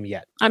new home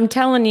yet. I'm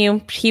telling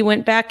you, he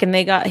went back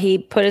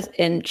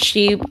and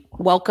she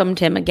welcomed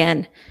him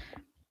again.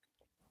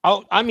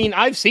 Oh, I mean,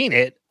 I've seen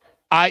it.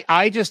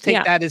 I just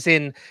take that as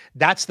in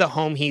that's the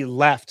home he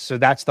left. So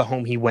that's the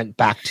home he went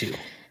back to.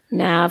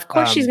 Now, of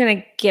course, she's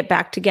going to get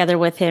back together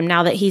with him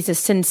now that he's a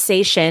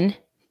sensation.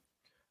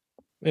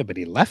 Yeah, but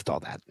he left all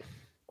that.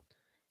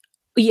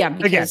 Yeah.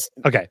 Because...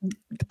 Okay.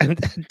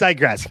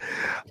 Digress.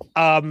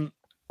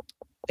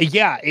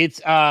 Yeah,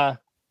 it's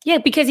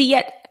because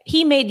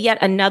he made yet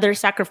another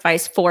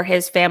sacrifice for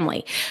his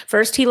family.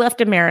 First, he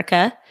left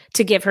America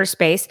to give her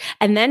space,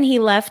 and then he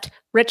left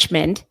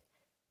Richmond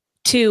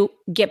to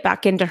get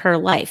back into her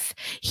life.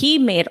 He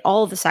made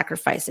all the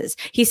sacrifices.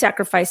 He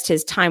sacrificed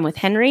his time with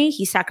Henry.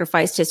 He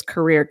sacrificed his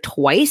career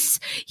twice.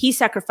 He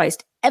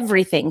sacrificed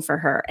everything for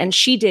her, and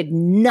she did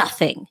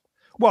nothing.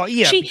 Well,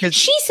 yeah, because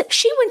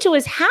she went to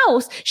his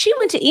house. She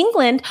went to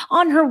England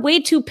on her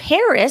way to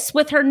Paris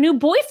with her new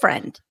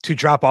boyfriend to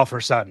drop off her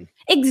son.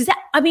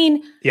 I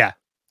mean, yeah,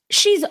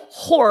 she's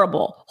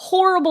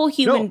horrible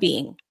human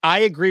being. I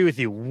agree with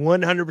you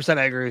 100%.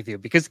 I agree with you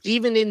because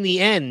even in the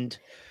end,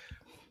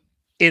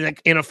 in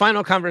a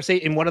final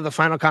conversation, in one of the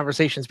final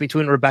conversations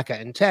between Rebecca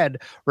and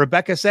Ted,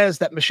 Rebecca says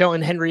that Michelle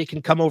and Henry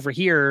can come over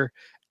here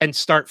and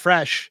start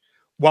fresh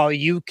while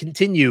you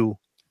continue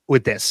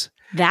with this.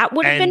 That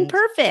would have been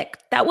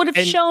perfect. That would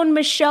have shown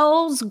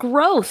Michelle's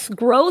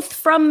growth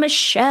from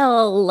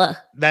Michelle.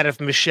 That if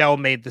Michelle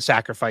made the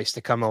sacrifice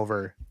to come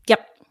over.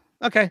 Yep.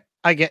 Okay.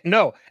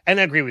 And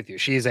I agree with you.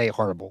 She is a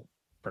horrible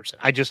person.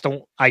 I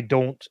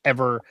don't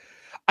ever,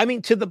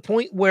 to the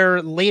point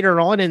where later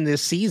on in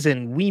this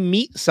season, we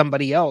meet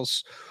somebody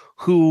else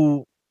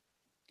who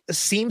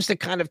seems to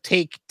kind of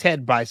take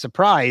Ted by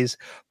surprise,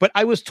 but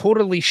I was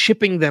totally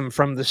shipping them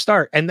from the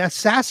start. And that's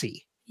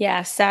Sassy.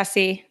 Yeah.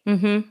 Sassy.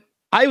 Mm-hmm.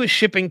 I was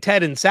shipping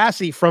Ted and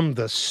Sassy from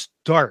the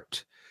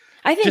start.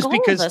 I think all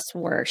of us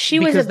were. She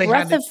was a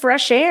breath of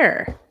fresh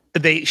air.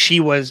 She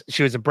was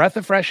a breath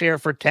of fresh air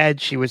for Ted.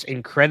 She was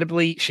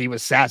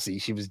sassy.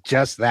 She was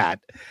just that.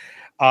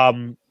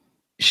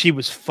 She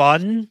was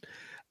fun.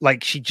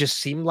 Like, she just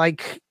seemed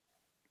like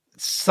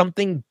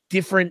something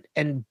different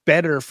and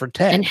better for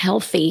Ted. And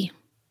healthy.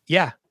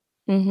 Yeah.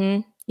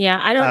 Mm-hmm. Yeah.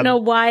 I don't know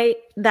why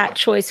that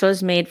choice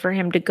was made for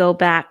him to go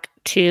back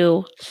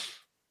to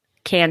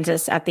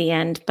Kansas at the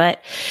end.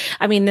 But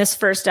this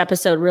first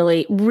episode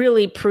really,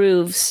 really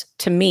proves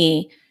to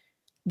me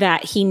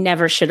that he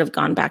never should have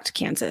gone back to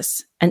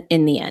Kansas. And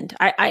in the end,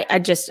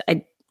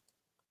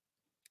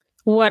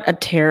 what a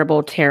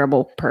terrible,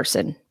 terrible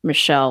person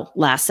Michelle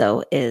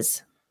LASSO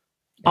is.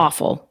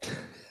 Awful.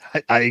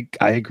 I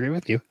agree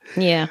with you.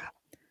 Yeah.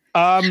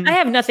 I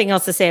have nothing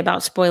else to say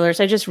about spoilers.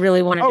 I just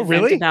really wanted to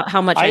vent about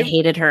how much I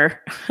hated her.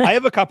 I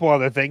have a couple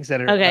other things that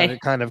are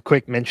kind of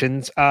quick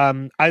mentions.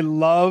 I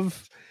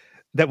love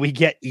that we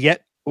get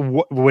yet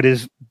what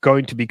is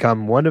going to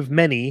become one of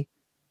many.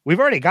 We've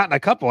already gotten a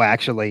couple,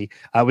 actually.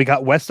 We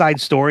got West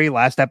Side Story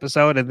last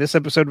episode, and this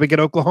episode we get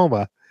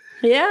Oklahoma.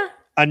 Yeah.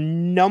 A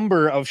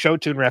number of show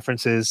tune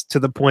references to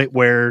the point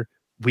where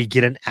we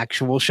get an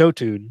actual show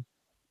tune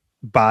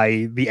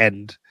by the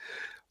end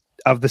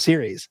of the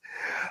series.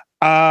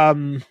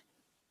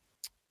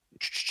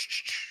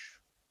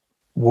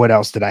 What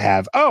else did I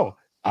have? Oh,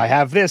 I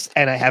have this,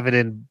 and I have it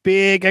in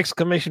big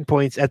exclamation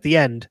points at the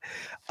end.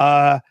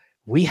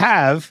 We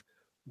have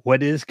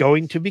what is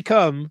going to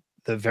become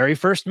the very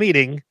first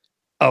meeting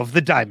of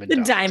the Diamond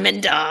Dogs. The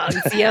Diamond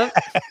Dogs, yep.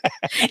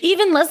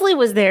 Even Leslie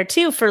was there,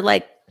 too, for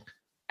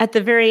at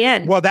the very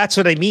end. Well, that's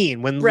what I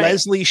mean. When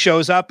Leslie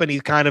shows up and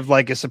he's kind of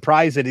is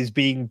surprised that he's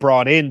being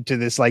brought into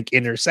this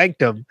inner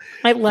sanctum.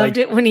 I loved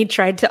it when he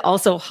tried to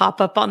also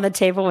hop up on the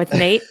table with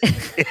Nate.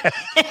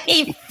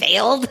 He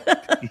failed.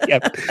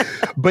 Yep.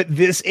 But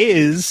this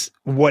is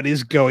what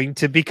is going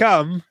to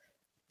become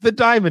the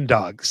Diamond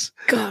Dogs.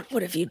 God,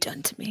 what have you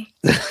done to me?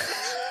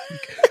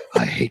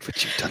 I hate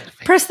what you've done to me.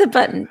 Press the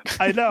button.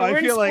 I know. We're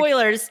I feel in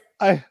spoilers.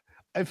 I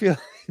feel.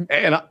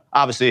 And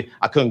obviously,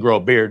 I couldn't grow a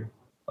beard.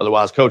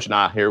 Otherwise, Coach and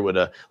I here would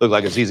look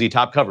like a ZZ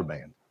Top cover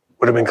band.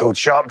 Would have been called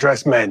Sharp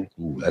Dressed Men.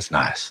 Ooh, that's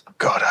nice.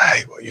 God, I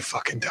hate what you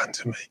fucking done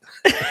to me.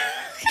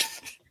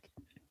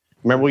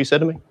 Remember what you said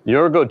to me?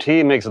 Your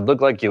goatee makes it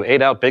look like you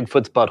ate out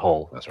Bigfoot's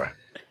butthole. That's right.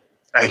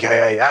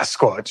 AKA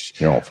Sasquatch.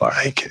 You're on fire.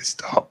 Make it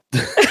stop.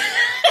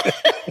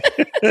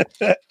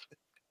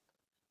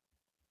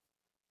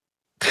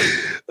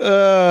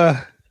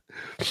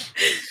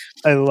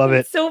 I love it.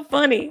 It's so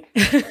funny.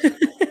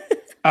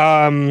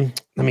 Let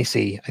me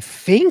see. I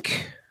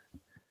think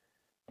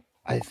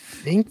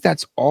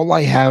that's all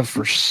I have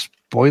for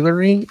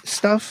spoilery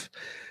stuff.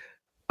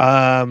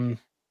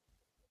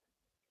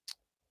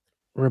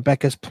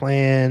 Rebecca's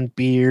plan,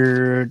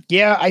 beard.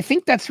 Yeah, I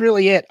think that's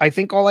really it. I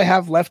think all I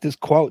have left is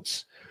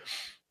quotes.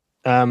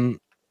 So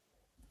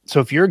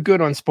if you're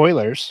good on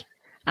spoilers,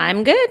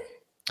 I'm good.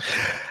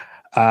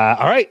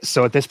 All right.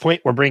 So at this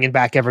point, we're bringing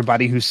back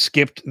everybody who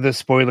skipped the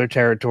spoiler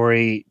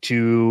territory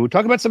to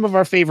talk about some of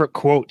our favorite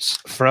quotes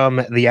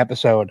from the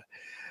episode.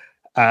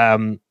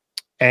 And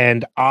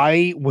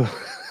I will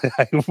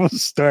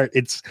start.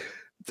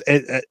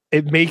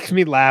 It makes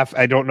me laugh.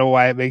 I don't know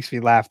why it makes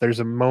me laugh. There's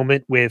a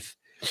moment with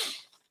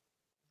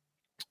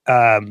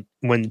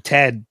when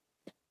Ted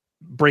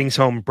brings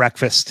home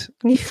breakfast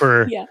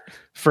for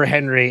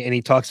Henry, and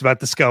he talks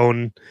about the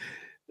scone,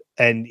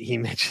 and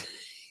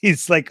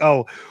he's like,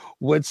 "Oh,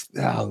 what's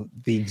the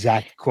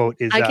exact quote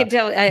is?" I can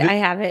tell. I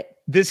have it.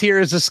 This here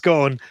is a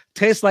scone.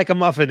 Tastes like a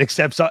muffin,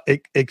 except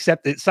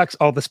it sucks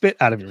all the spit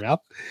out of your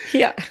mouth.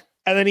 Yeah.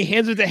 And then he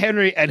hands it to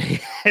Henry, and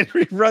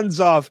Henry runs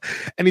off,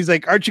 and he's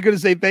like, "Aren't you going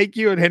to say thank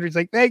you?" And Henry's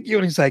like, "Thank you."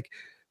 And he's like,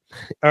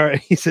 "All right."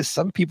 He says,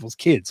 "Some people's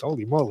kids,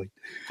 holy moly,"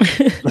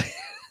 like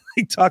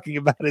talking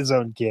about his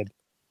own kid.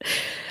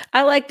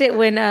 I liked it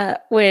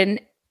when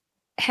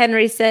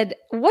Henry said,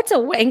 "What's a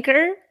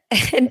wanker?"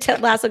 And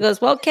Ted Lasso goes,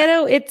 "Well,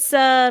 kiddo, it's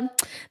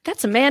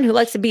that's a man who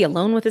likes to be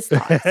alone with his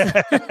thoughts."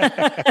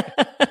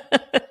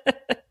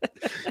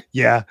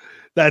 Yeah,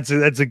 that's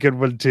a good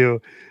one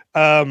too.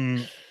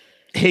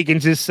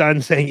 Higgins'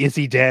 son saying, "Is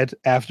he dead?"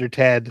 after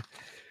Ted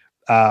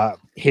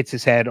hits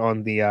his head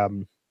on the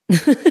on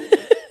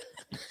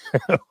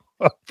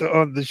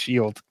the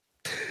shield.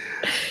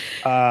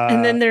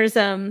 And then there's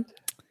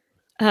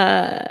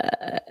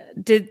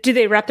do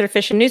they wrap their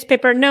fish in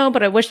newspaper? No,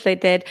 but I wish they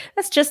did.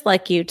 That's just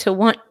like you to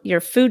want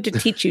your food to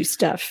teach you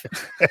stuff.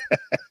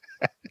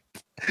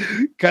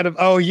 kind of.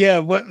 Oh yeah,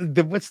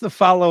 what's the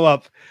follow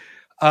up?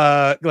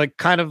 Like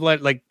kind of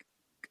like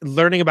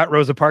learning about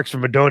Rosa Parks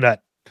from a donut.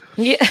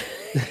 Yeah.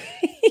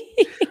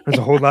 There's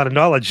a whole lot of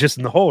knowledge just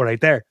in the hole right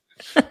there.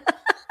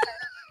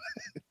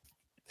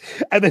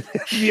 And then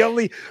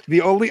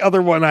the only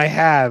other one I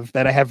have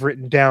that I have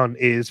written down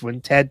is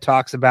when Ted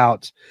talks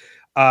about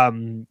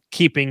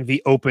keeping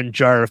the open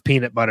jar of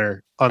peanut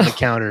butter on the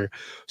counter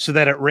so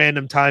that at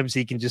random times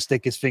he can just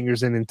stick his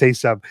fingers in and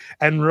taste some.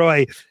 And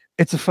Roy,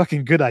 it's a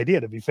fucking good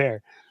idea, to be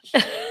fair.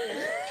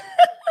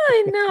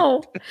 I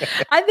know.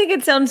 I think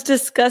it sounds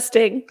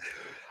disgusting.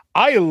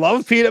 I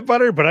love peanut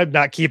butter, but I'm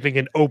not keeping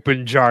an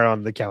open jar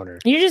on the counter.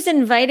 You're just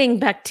inviting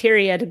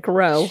bacteria to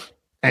grow.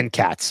 And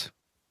cats.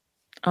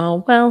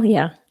 Oh, well,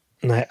 yeah.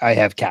 I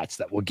have cats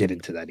that will get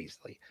into that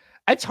easily.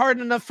 It's hard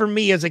enough for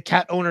me as a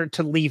cat owner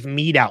to leave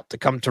meat out to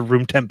come to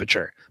room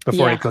temperature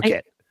before I cook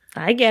it.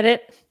 I get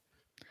it.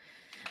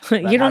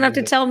 You don't have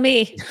to tell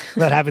me.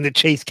 Not having to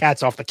chase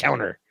cats off the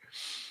counter.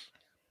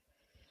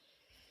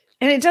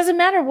 And it doesn't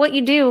matter what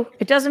you do.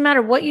 It doesn't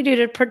matter what you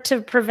do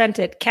to prevent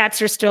it.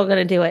 Cats are still going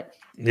to do it.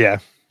 Yeah.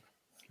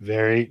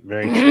 Very,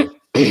 very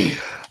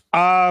true.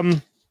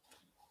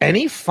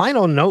 Any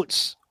final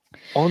notes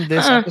on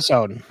this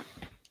episode?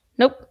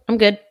 Nope. I'm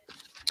good.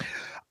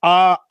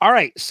 All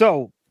right.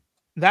 So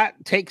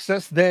that takes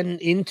us then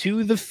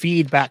into the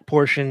feedback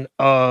portion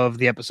of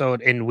the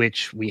episode, in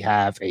which we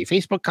have a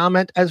Facebook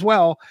comment as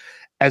well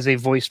as a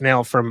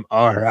voicemail from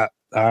our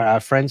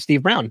friend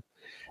Steve Brown.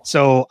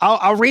 So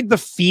I'll read the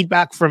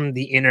feedback from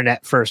the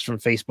internet first, from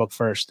Facebook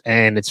first.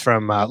 And it's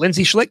from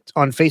Lindsay Schlicht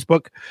on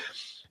Facebook.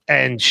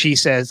 And she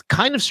says,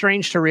 kind of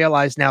strange to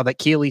realize now that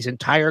Keely's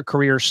entire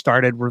career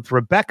started with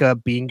Rebecca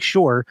being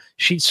sure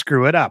she'd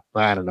screw it up.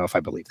 I don't know if I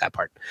believe that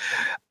part.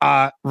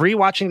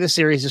 Rewatching the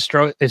series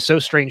is so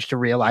strange to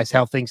realize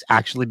how things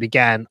actually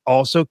began.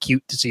 Also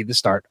cute to see the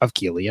start of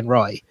Keely and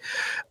Roy.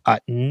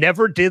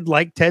 Never did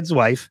like Ted's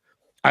wife.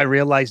 I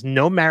realize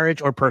no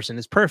marriage or person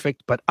is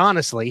perfect, but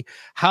honestly,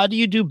 how do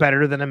you do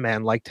better than a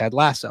man like Ted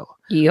Lasso?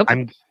 Yep.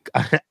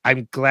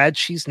 I'm glad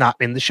she's not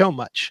in the show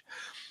much.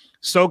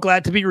 So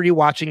glad to be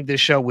rewatching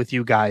this show with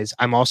you guys.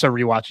 I'm also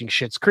rewatching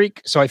Schitt's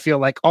Creek, so I feel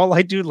like all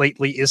I do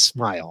lately is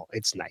smile.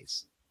 It's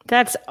nice.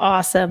 That's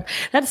awesome.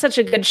 That's such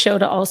a good show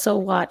to also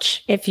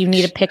watch if you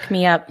need to pick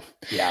me up.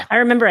 Yeah. I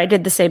remember I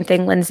did the same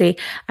thing, Lindsay.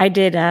 I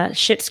did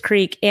Schitt's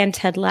Creek and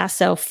Ted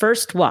Lasso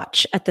first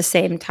watch at the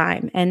same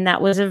time. And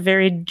that was a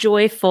very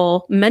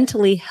joyful,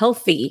 mentally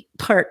healthy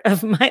part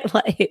of my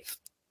life.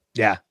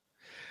 Yeah.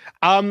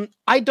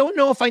 I don't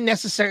know if I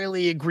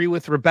necessarily agree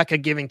with Rebecca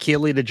giving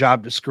Keely the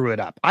job to screw it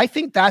up. I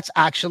think that's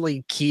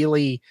actually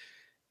Keely,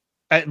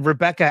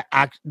 Rebecca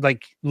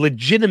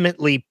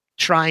legitimately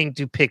trying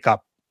to pick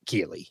up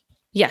Keely.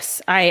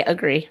 Yes, I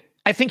agree.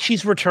 I think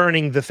she's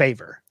returning the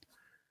favor.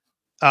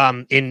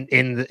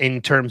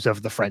 In terms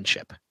of the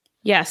friendship.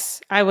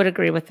 Yes, I would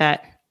agree with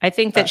that. I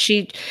think that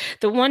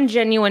the one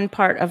genuine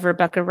part of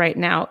Rebecca right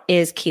now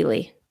is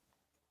Keely.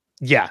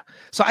 Yeah.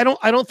 So I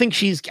don't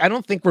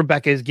think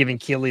Rebecca is giving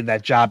Keely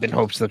that job in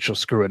hopes that she'll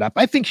screw it up.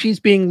 I think she's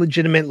being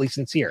legitimately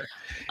sincere.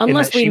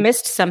 Unless we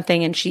missed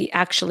something and she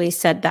actually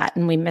said that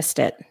and we missed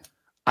it.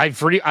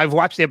 I've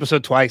watched the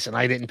episode twice and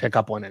I didn't pick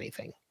up on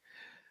anything.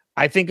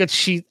 I think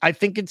it's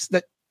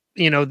that,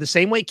 the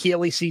same way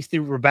Keely sees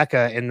through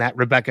Rebecca, and that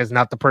Rebecca is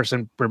not the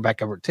person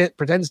Rebecca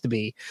pretends to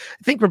be.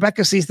 I think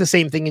Rebecca sees the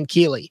same thing in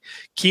Keely.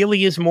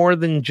 Keely is more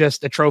than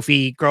just a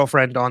trophy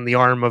girlfriend on the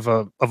arm of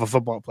a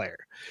football player.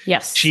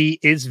 Yes. She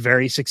is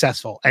very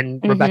successful, and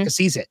Rebecca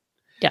sees it.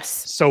 Yes.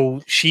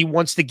 So she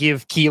wants to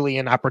give Keely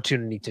an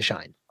opportunity to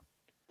shine.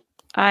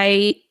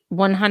 I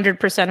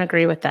 100%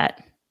 agree with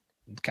that.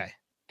 Okay,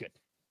 good.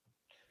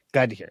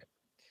 Glad to hear it.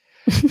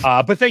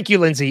 But thank you,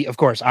 Lindsay, of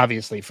course,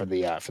 obviously for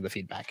the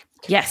feedback.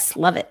 Yes,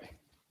 love it.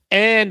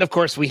 And of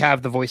course, we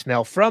have the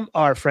voicemail from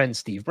our friend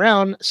Steve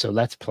Brown. So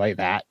let's play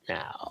that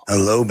now.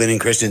 Hello, Ben and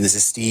Christian. This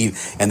is Steve,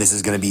 and this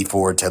is going to be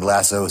for Ted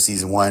Lasso,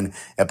 season 1,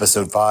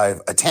 episode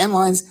 5. Tan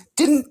lines.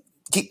 Did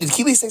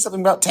Keely say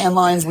something about tan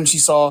lines when she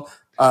saw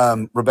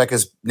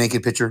Rebecca's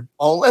naked picture?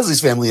 Oh,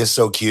 Leslie's family is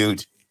so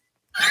cute.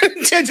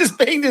 Ted just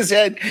banged his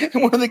head,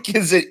 and one of the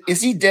kids said,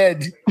 "Is he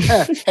dead?"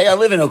 Hey, I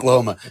live in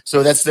Oklahoma,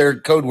 so that's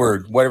their code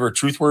word, whatever,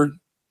 truth word.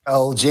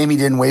 Oh, Jamie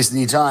didn't waste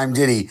any time,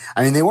 did he?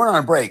 I mean, they weren't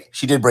on a break.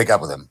 She did break up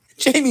with him.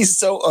 Jamie's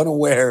so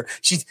unaware.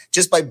 She's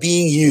just by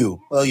being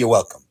you. Well, you're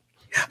welcome.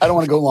 I don't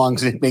want to go long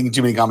making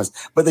too many comments,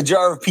 but the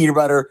jar of peanut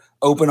butter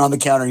open on the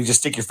counter and you just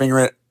stick your finger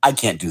in it, I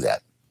can't do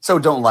that. So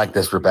don't like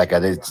this, Rebecca.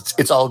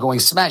 It's all going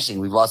smashing.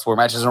 We've lost 4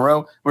 matches in a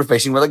row. We're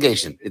facing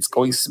relegation. It's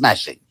going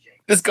smashing.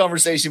 This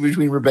conversation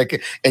between Rebecca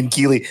and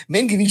Keely,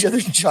 men give each other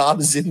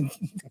jobs and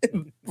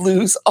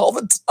lose all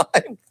the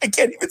time. I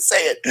can't even say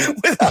it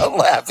without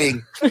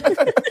laughing.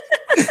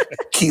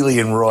 Keely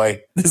and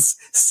Roy, this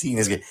scene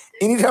is good.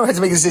 Anytime I have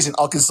to make a decision,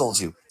 I'll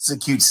consult you. It's a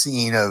cute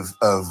scene of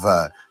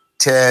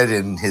Ted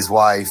and his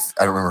wife,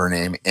 I don't remember her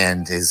name,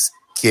 and his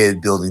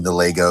kid building the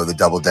Lego, the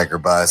double-decker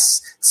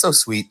bus. So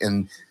sweet.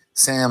 And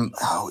Sam,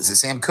 is it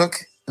Sam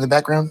Cooke? in the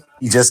background?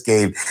 You just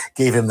gave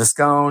him the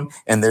scone,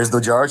 and there's the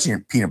jar of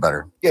peanut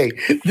butter. Okay,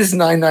 this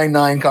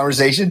 999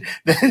 conversation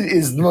that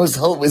is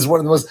one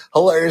of the most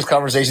hilarious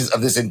conversations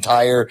of this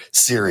entire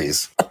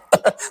series.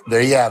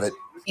 There you have it.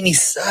 And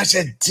he's such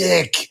a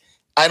dick.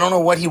 I don't know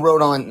what he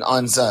wrote on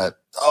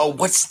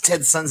what's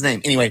Ted's son's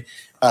name? Anyway,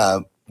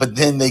 but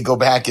then they go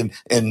back and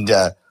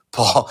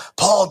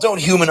Paul, don't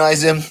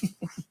humanize him.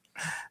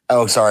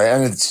 Oh, sorry. I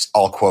mean, it's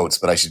all quotes,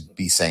 but I should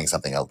be saying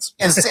something else.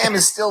 And Sam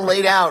is still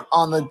laid out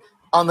on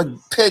the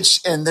pitch,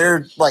 and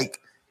they're like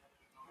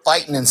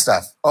fighting and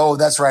stuff. Oh,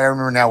 that's right. I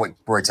remember now what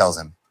Roy tells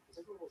him.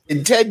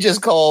 Did Ted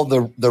just call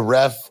the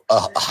ref a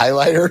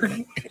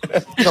highlighter?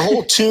 The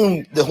whole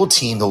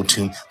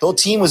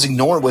team was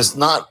ignored, was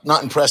not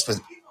impressed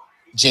with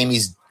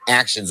Jamie's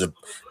actions of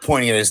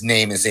pointing at his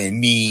name and saying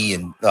me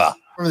and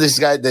remember this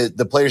guy,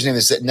 the player's name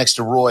is sitting next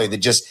to Roy that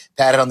just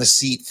patted on the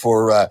seat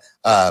for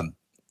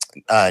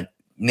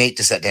Nate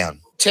to sit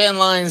down. 10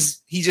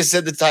 lines. He just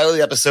said the title of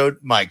the episode.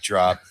 Mic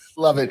drop.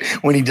 Love it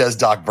when he does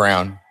Doc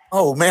Brown.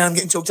 Oh man, I'm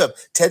getting choked up.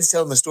 Ted's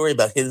telling the story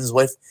about his and his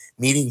wife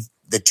meeting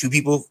the two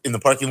people in the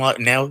parking lot.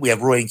 Now we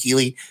have Roy and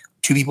Keeley,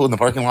 two people in the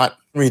parking lot.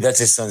 Henry, that's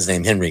his son's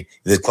name, Henry.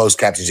 The closed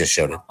caption just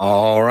showed it.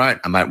 All right.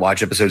 I might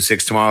watch episode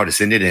 6 tomorrow to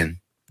send it in.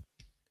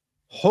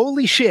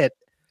 Holy shit.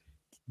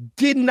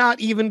 Did not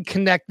even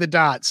connect the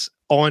dots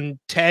on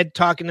Ted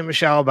talking to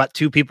Michelle about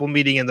two people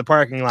meeting in the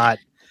parking lot.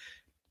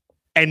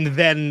 And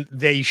then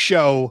they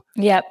show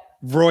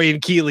Roy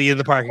and Keeley in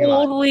the parking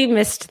lot. Totally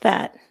missed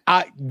that.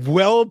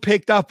 Well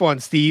picked up on,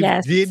 Steve.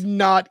 Yes. Did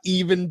not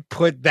even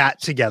put that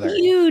together.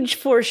 Huge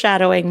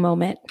foreshadowing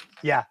moment.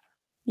 Yeah.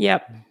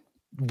 Yep.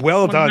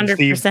 Well 100%. Done,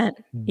 Steve.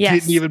 Yes.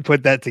 Didn't even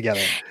put that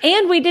together.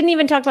 And we didn't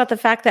even talk about the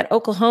fact that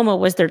Oklahoma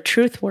was their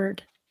truth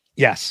word.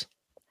 Yes.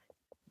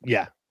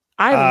 Yeah.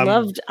 I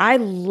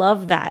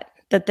love that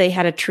they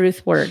had a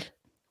truth word.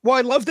 Well,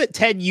 I love that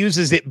Ted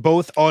uses it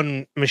both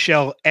on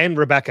Michelle and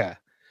Rebecca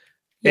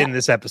in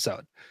this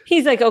episode.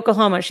 He's like,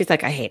 Oklahoma. She's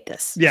like, I hate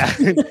this. Yeah.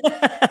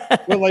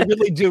 Well, I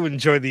really do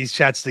enjoy these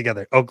chats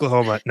together.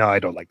 Oklahoma. No, I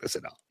don't like this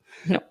at all.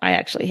 No, I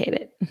actually hate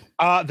it.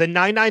 The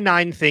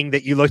 999 thing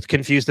that you looked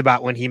confused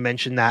about when he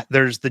mentioned that,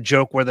 there's the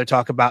joke where they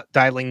talk about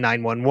dialing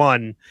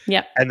 911.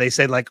 Yeah. And they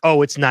say like,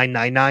 oh, it's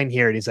 999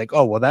 here. And he's like,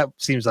 oh, well, that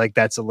seems like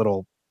that's a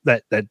little,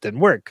 that didn't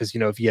work. Because,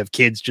 if you have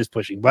kids just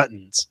pushing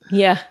buttons.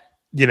 Yeah.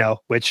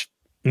 Which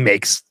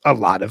makes a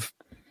lot of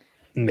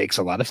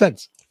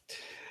sense.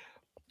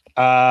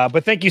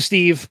 But thank you,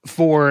 Steve,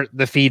 for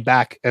the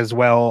feedback as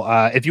well.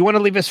 If you want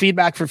to leave us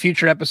feedback for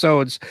future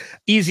episodes,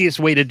 easiest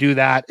way to do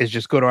that is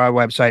just go to our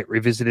website,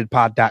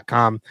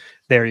 revisitedpod.com.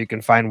 There you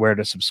can find where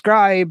to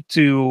subscribe,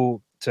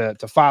 to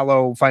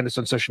follow, find us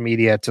on social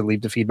media, to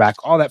leave the feedback,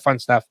 all that fun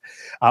stuff.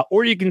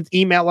 Or you can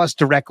email us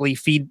directly,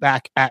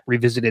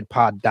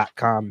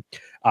 feedback@revisitedpod.com.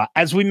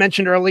 As we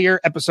mentioned earlier,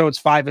 episodes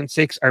 5 and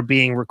 6 are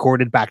being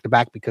recorded back to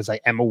back because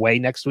I am away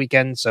next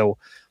weekend. So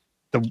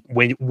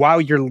while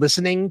you're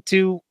listening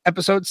to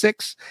episode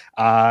 6,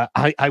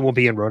 I will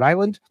be in Rhode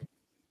Island.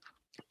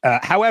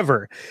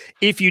 However,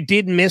 if you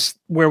did miss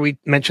where we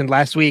mentioned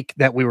last week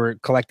that we were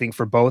collecting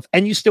for both,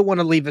 and you still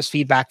want to leave us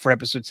feedback for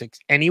episode 6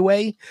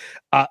 anyway,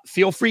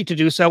 feel free to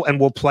do so, and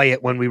we'll play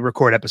it when we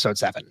record episode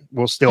 7.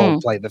 We'll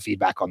still play the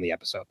feedback on the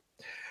episode.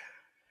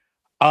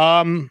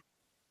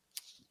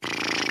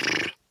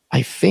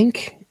 I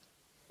think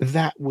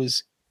that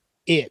was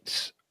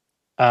it.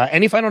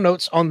 Any final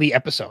notes on the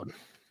episode?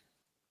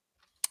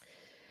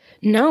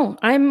 No,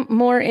 I'm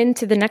more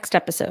into the next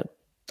episode.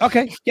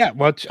 Okay, yeah,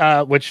 which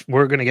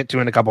we're going to get to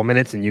in a couple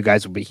minutes, and you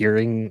guys will be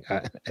hearing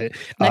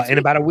in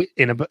about a week,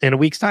 in a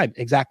week's time,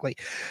 exactly.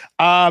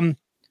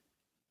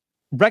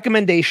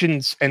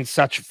 Recommendations and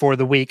such for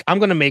the week. I'm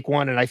going to make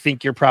one, and I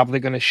think you're probably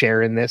going to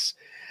share in this.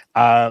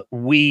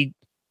 We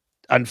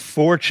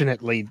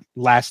unfortunately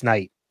last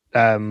night,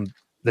 the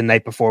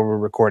night before we're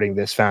recording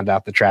this, found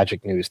out the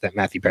tragic news that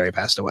Matthew Perry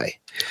passed away.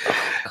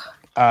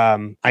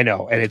 I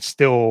know, and it's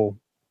still.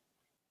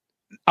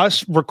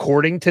 Us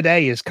recording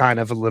today is kind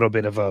of a little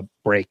bit of a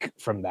break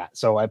from that.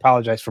 So I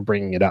apologize for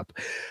bringing it up.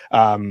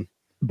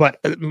 But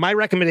my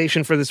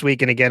recommendation for this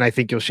week, and again, I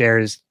think you'll share,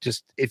 is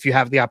just if you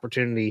have the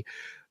opportunity,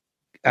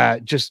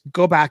 just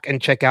go back and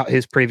check out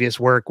his previous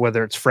work,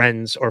 whether it's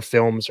Friends or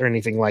films or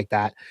anything like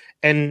that,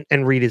 and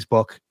read his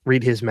book,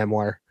 read his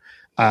memoir.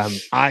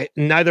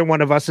 Neither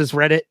one of us has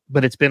read it,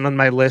 but it's been on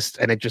my list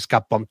and it just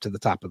got bumped to the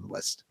top of the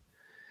list.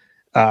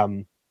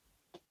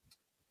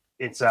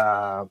 It's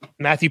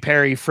Matthew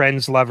Perry,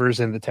 Friends, Lovers,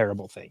 and The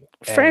Terrible Thing.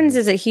 Friends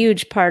is a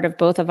huge part of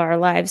both of our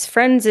lives.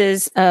 Friends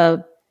is a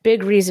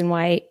big reason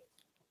why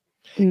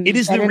it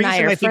is the reason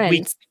I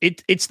think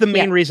it's the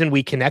main reason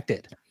we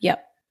connected.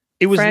 Yep.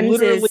 It was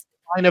literally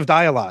a line of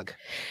dialogue.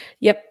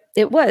 Yep.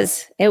 It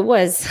was. It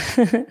was.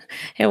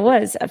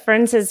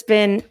 Friends has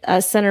been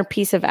a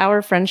centerpiece of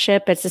our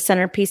friendship. It's a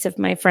centerpiece of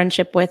my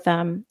friendship with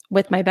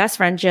my best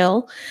friend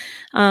Jill.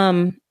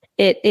 I'm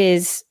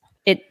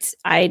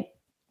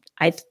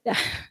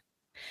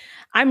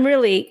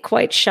really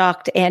quite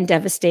shocked and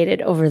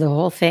devastated over the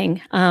whole thing.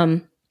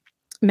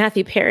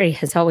 Matthew Perry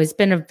has always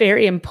been a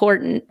very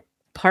important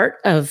part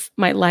of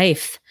my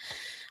life.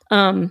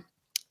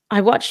 I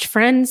watched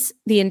Friends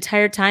the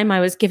entire time I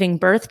was giving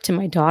birth to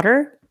my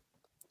daughter.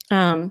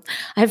 I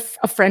have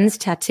a Friends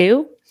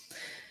tattoo.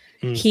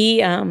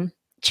 He,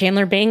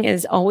 Chandler Bing,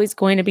 is always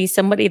going to be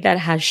somebody that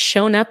has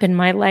shown up in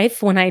my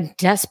life when I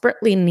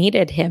desperately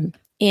needed him.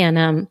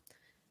 And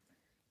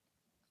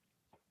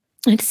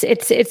it's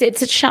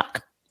a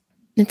shock.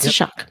 It's a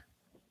shock.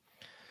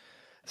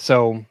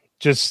 So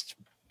just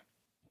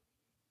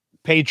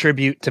pay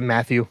tribute to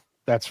Matthew.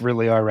 That's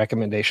really our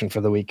recommendation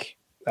for the week.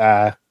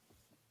 That's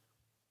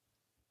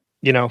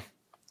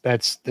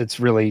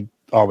really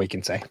all we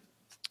can say.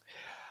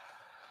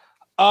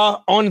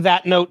 On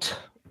that note,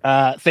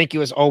 thank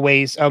you as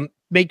always.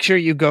 Make sure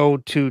you go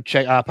to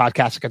check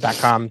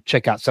podcastica.com,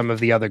 check out some of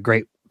the other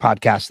great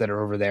podcasts that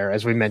are over there.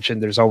 As we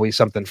mentioned, there's always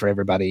something for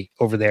everybody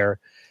over there.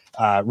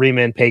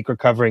 Rima and Paik are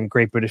covering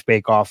Great British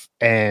Bake Off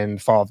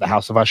and Fall of the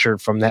House of Usher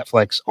from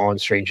Netflix on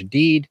Strange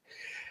Indeed.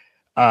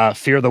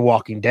 Fear the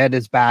Walking Dead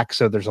is back,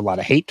 so there's a lot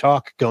of hate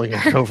talk going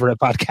on over at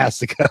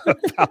Podcastica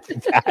about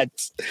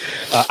that.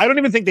 I don't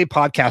even think they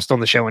podcast on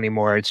the show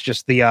anymore. It's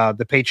just the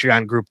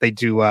Patreon group. They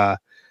do a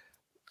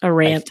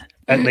rant.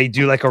 They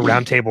do like a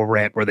roundtable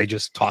rant where they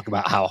just talk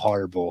about how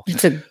horrible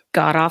it's a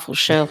god awful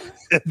show.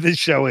 The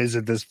show is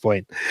at this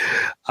point.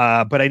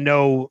 But I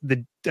know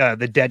the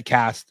Dead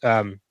cast,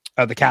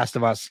 the Cast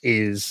of Us,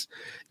 is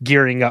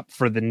gearing up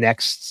for the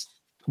next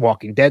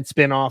Walking Dead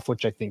spinoff,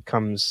 which I think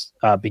comes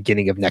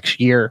beginning of next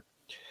year.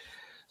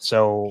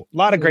 So a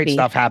lot of great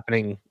stuff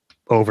happening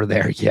over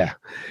there. Yeah.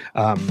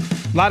 A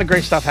lot of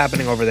great stuff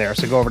happening over there.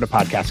 So go over to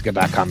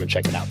podcastica.com and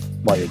check it out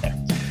while you're there.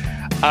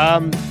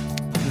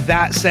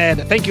 That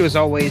said, thank you as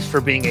always for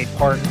being a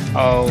part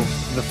of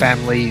the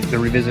family, the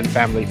Revisit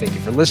family. Thank you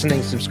for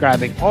listening,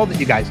 subscribing, all that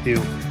you guys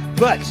do.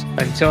 But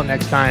until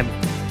next time,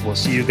 we'll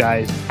see you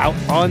guys out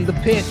on the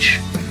pitch.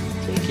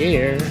 Take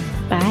care.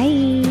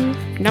 Bye.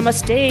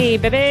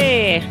 Namaste,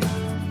 baby.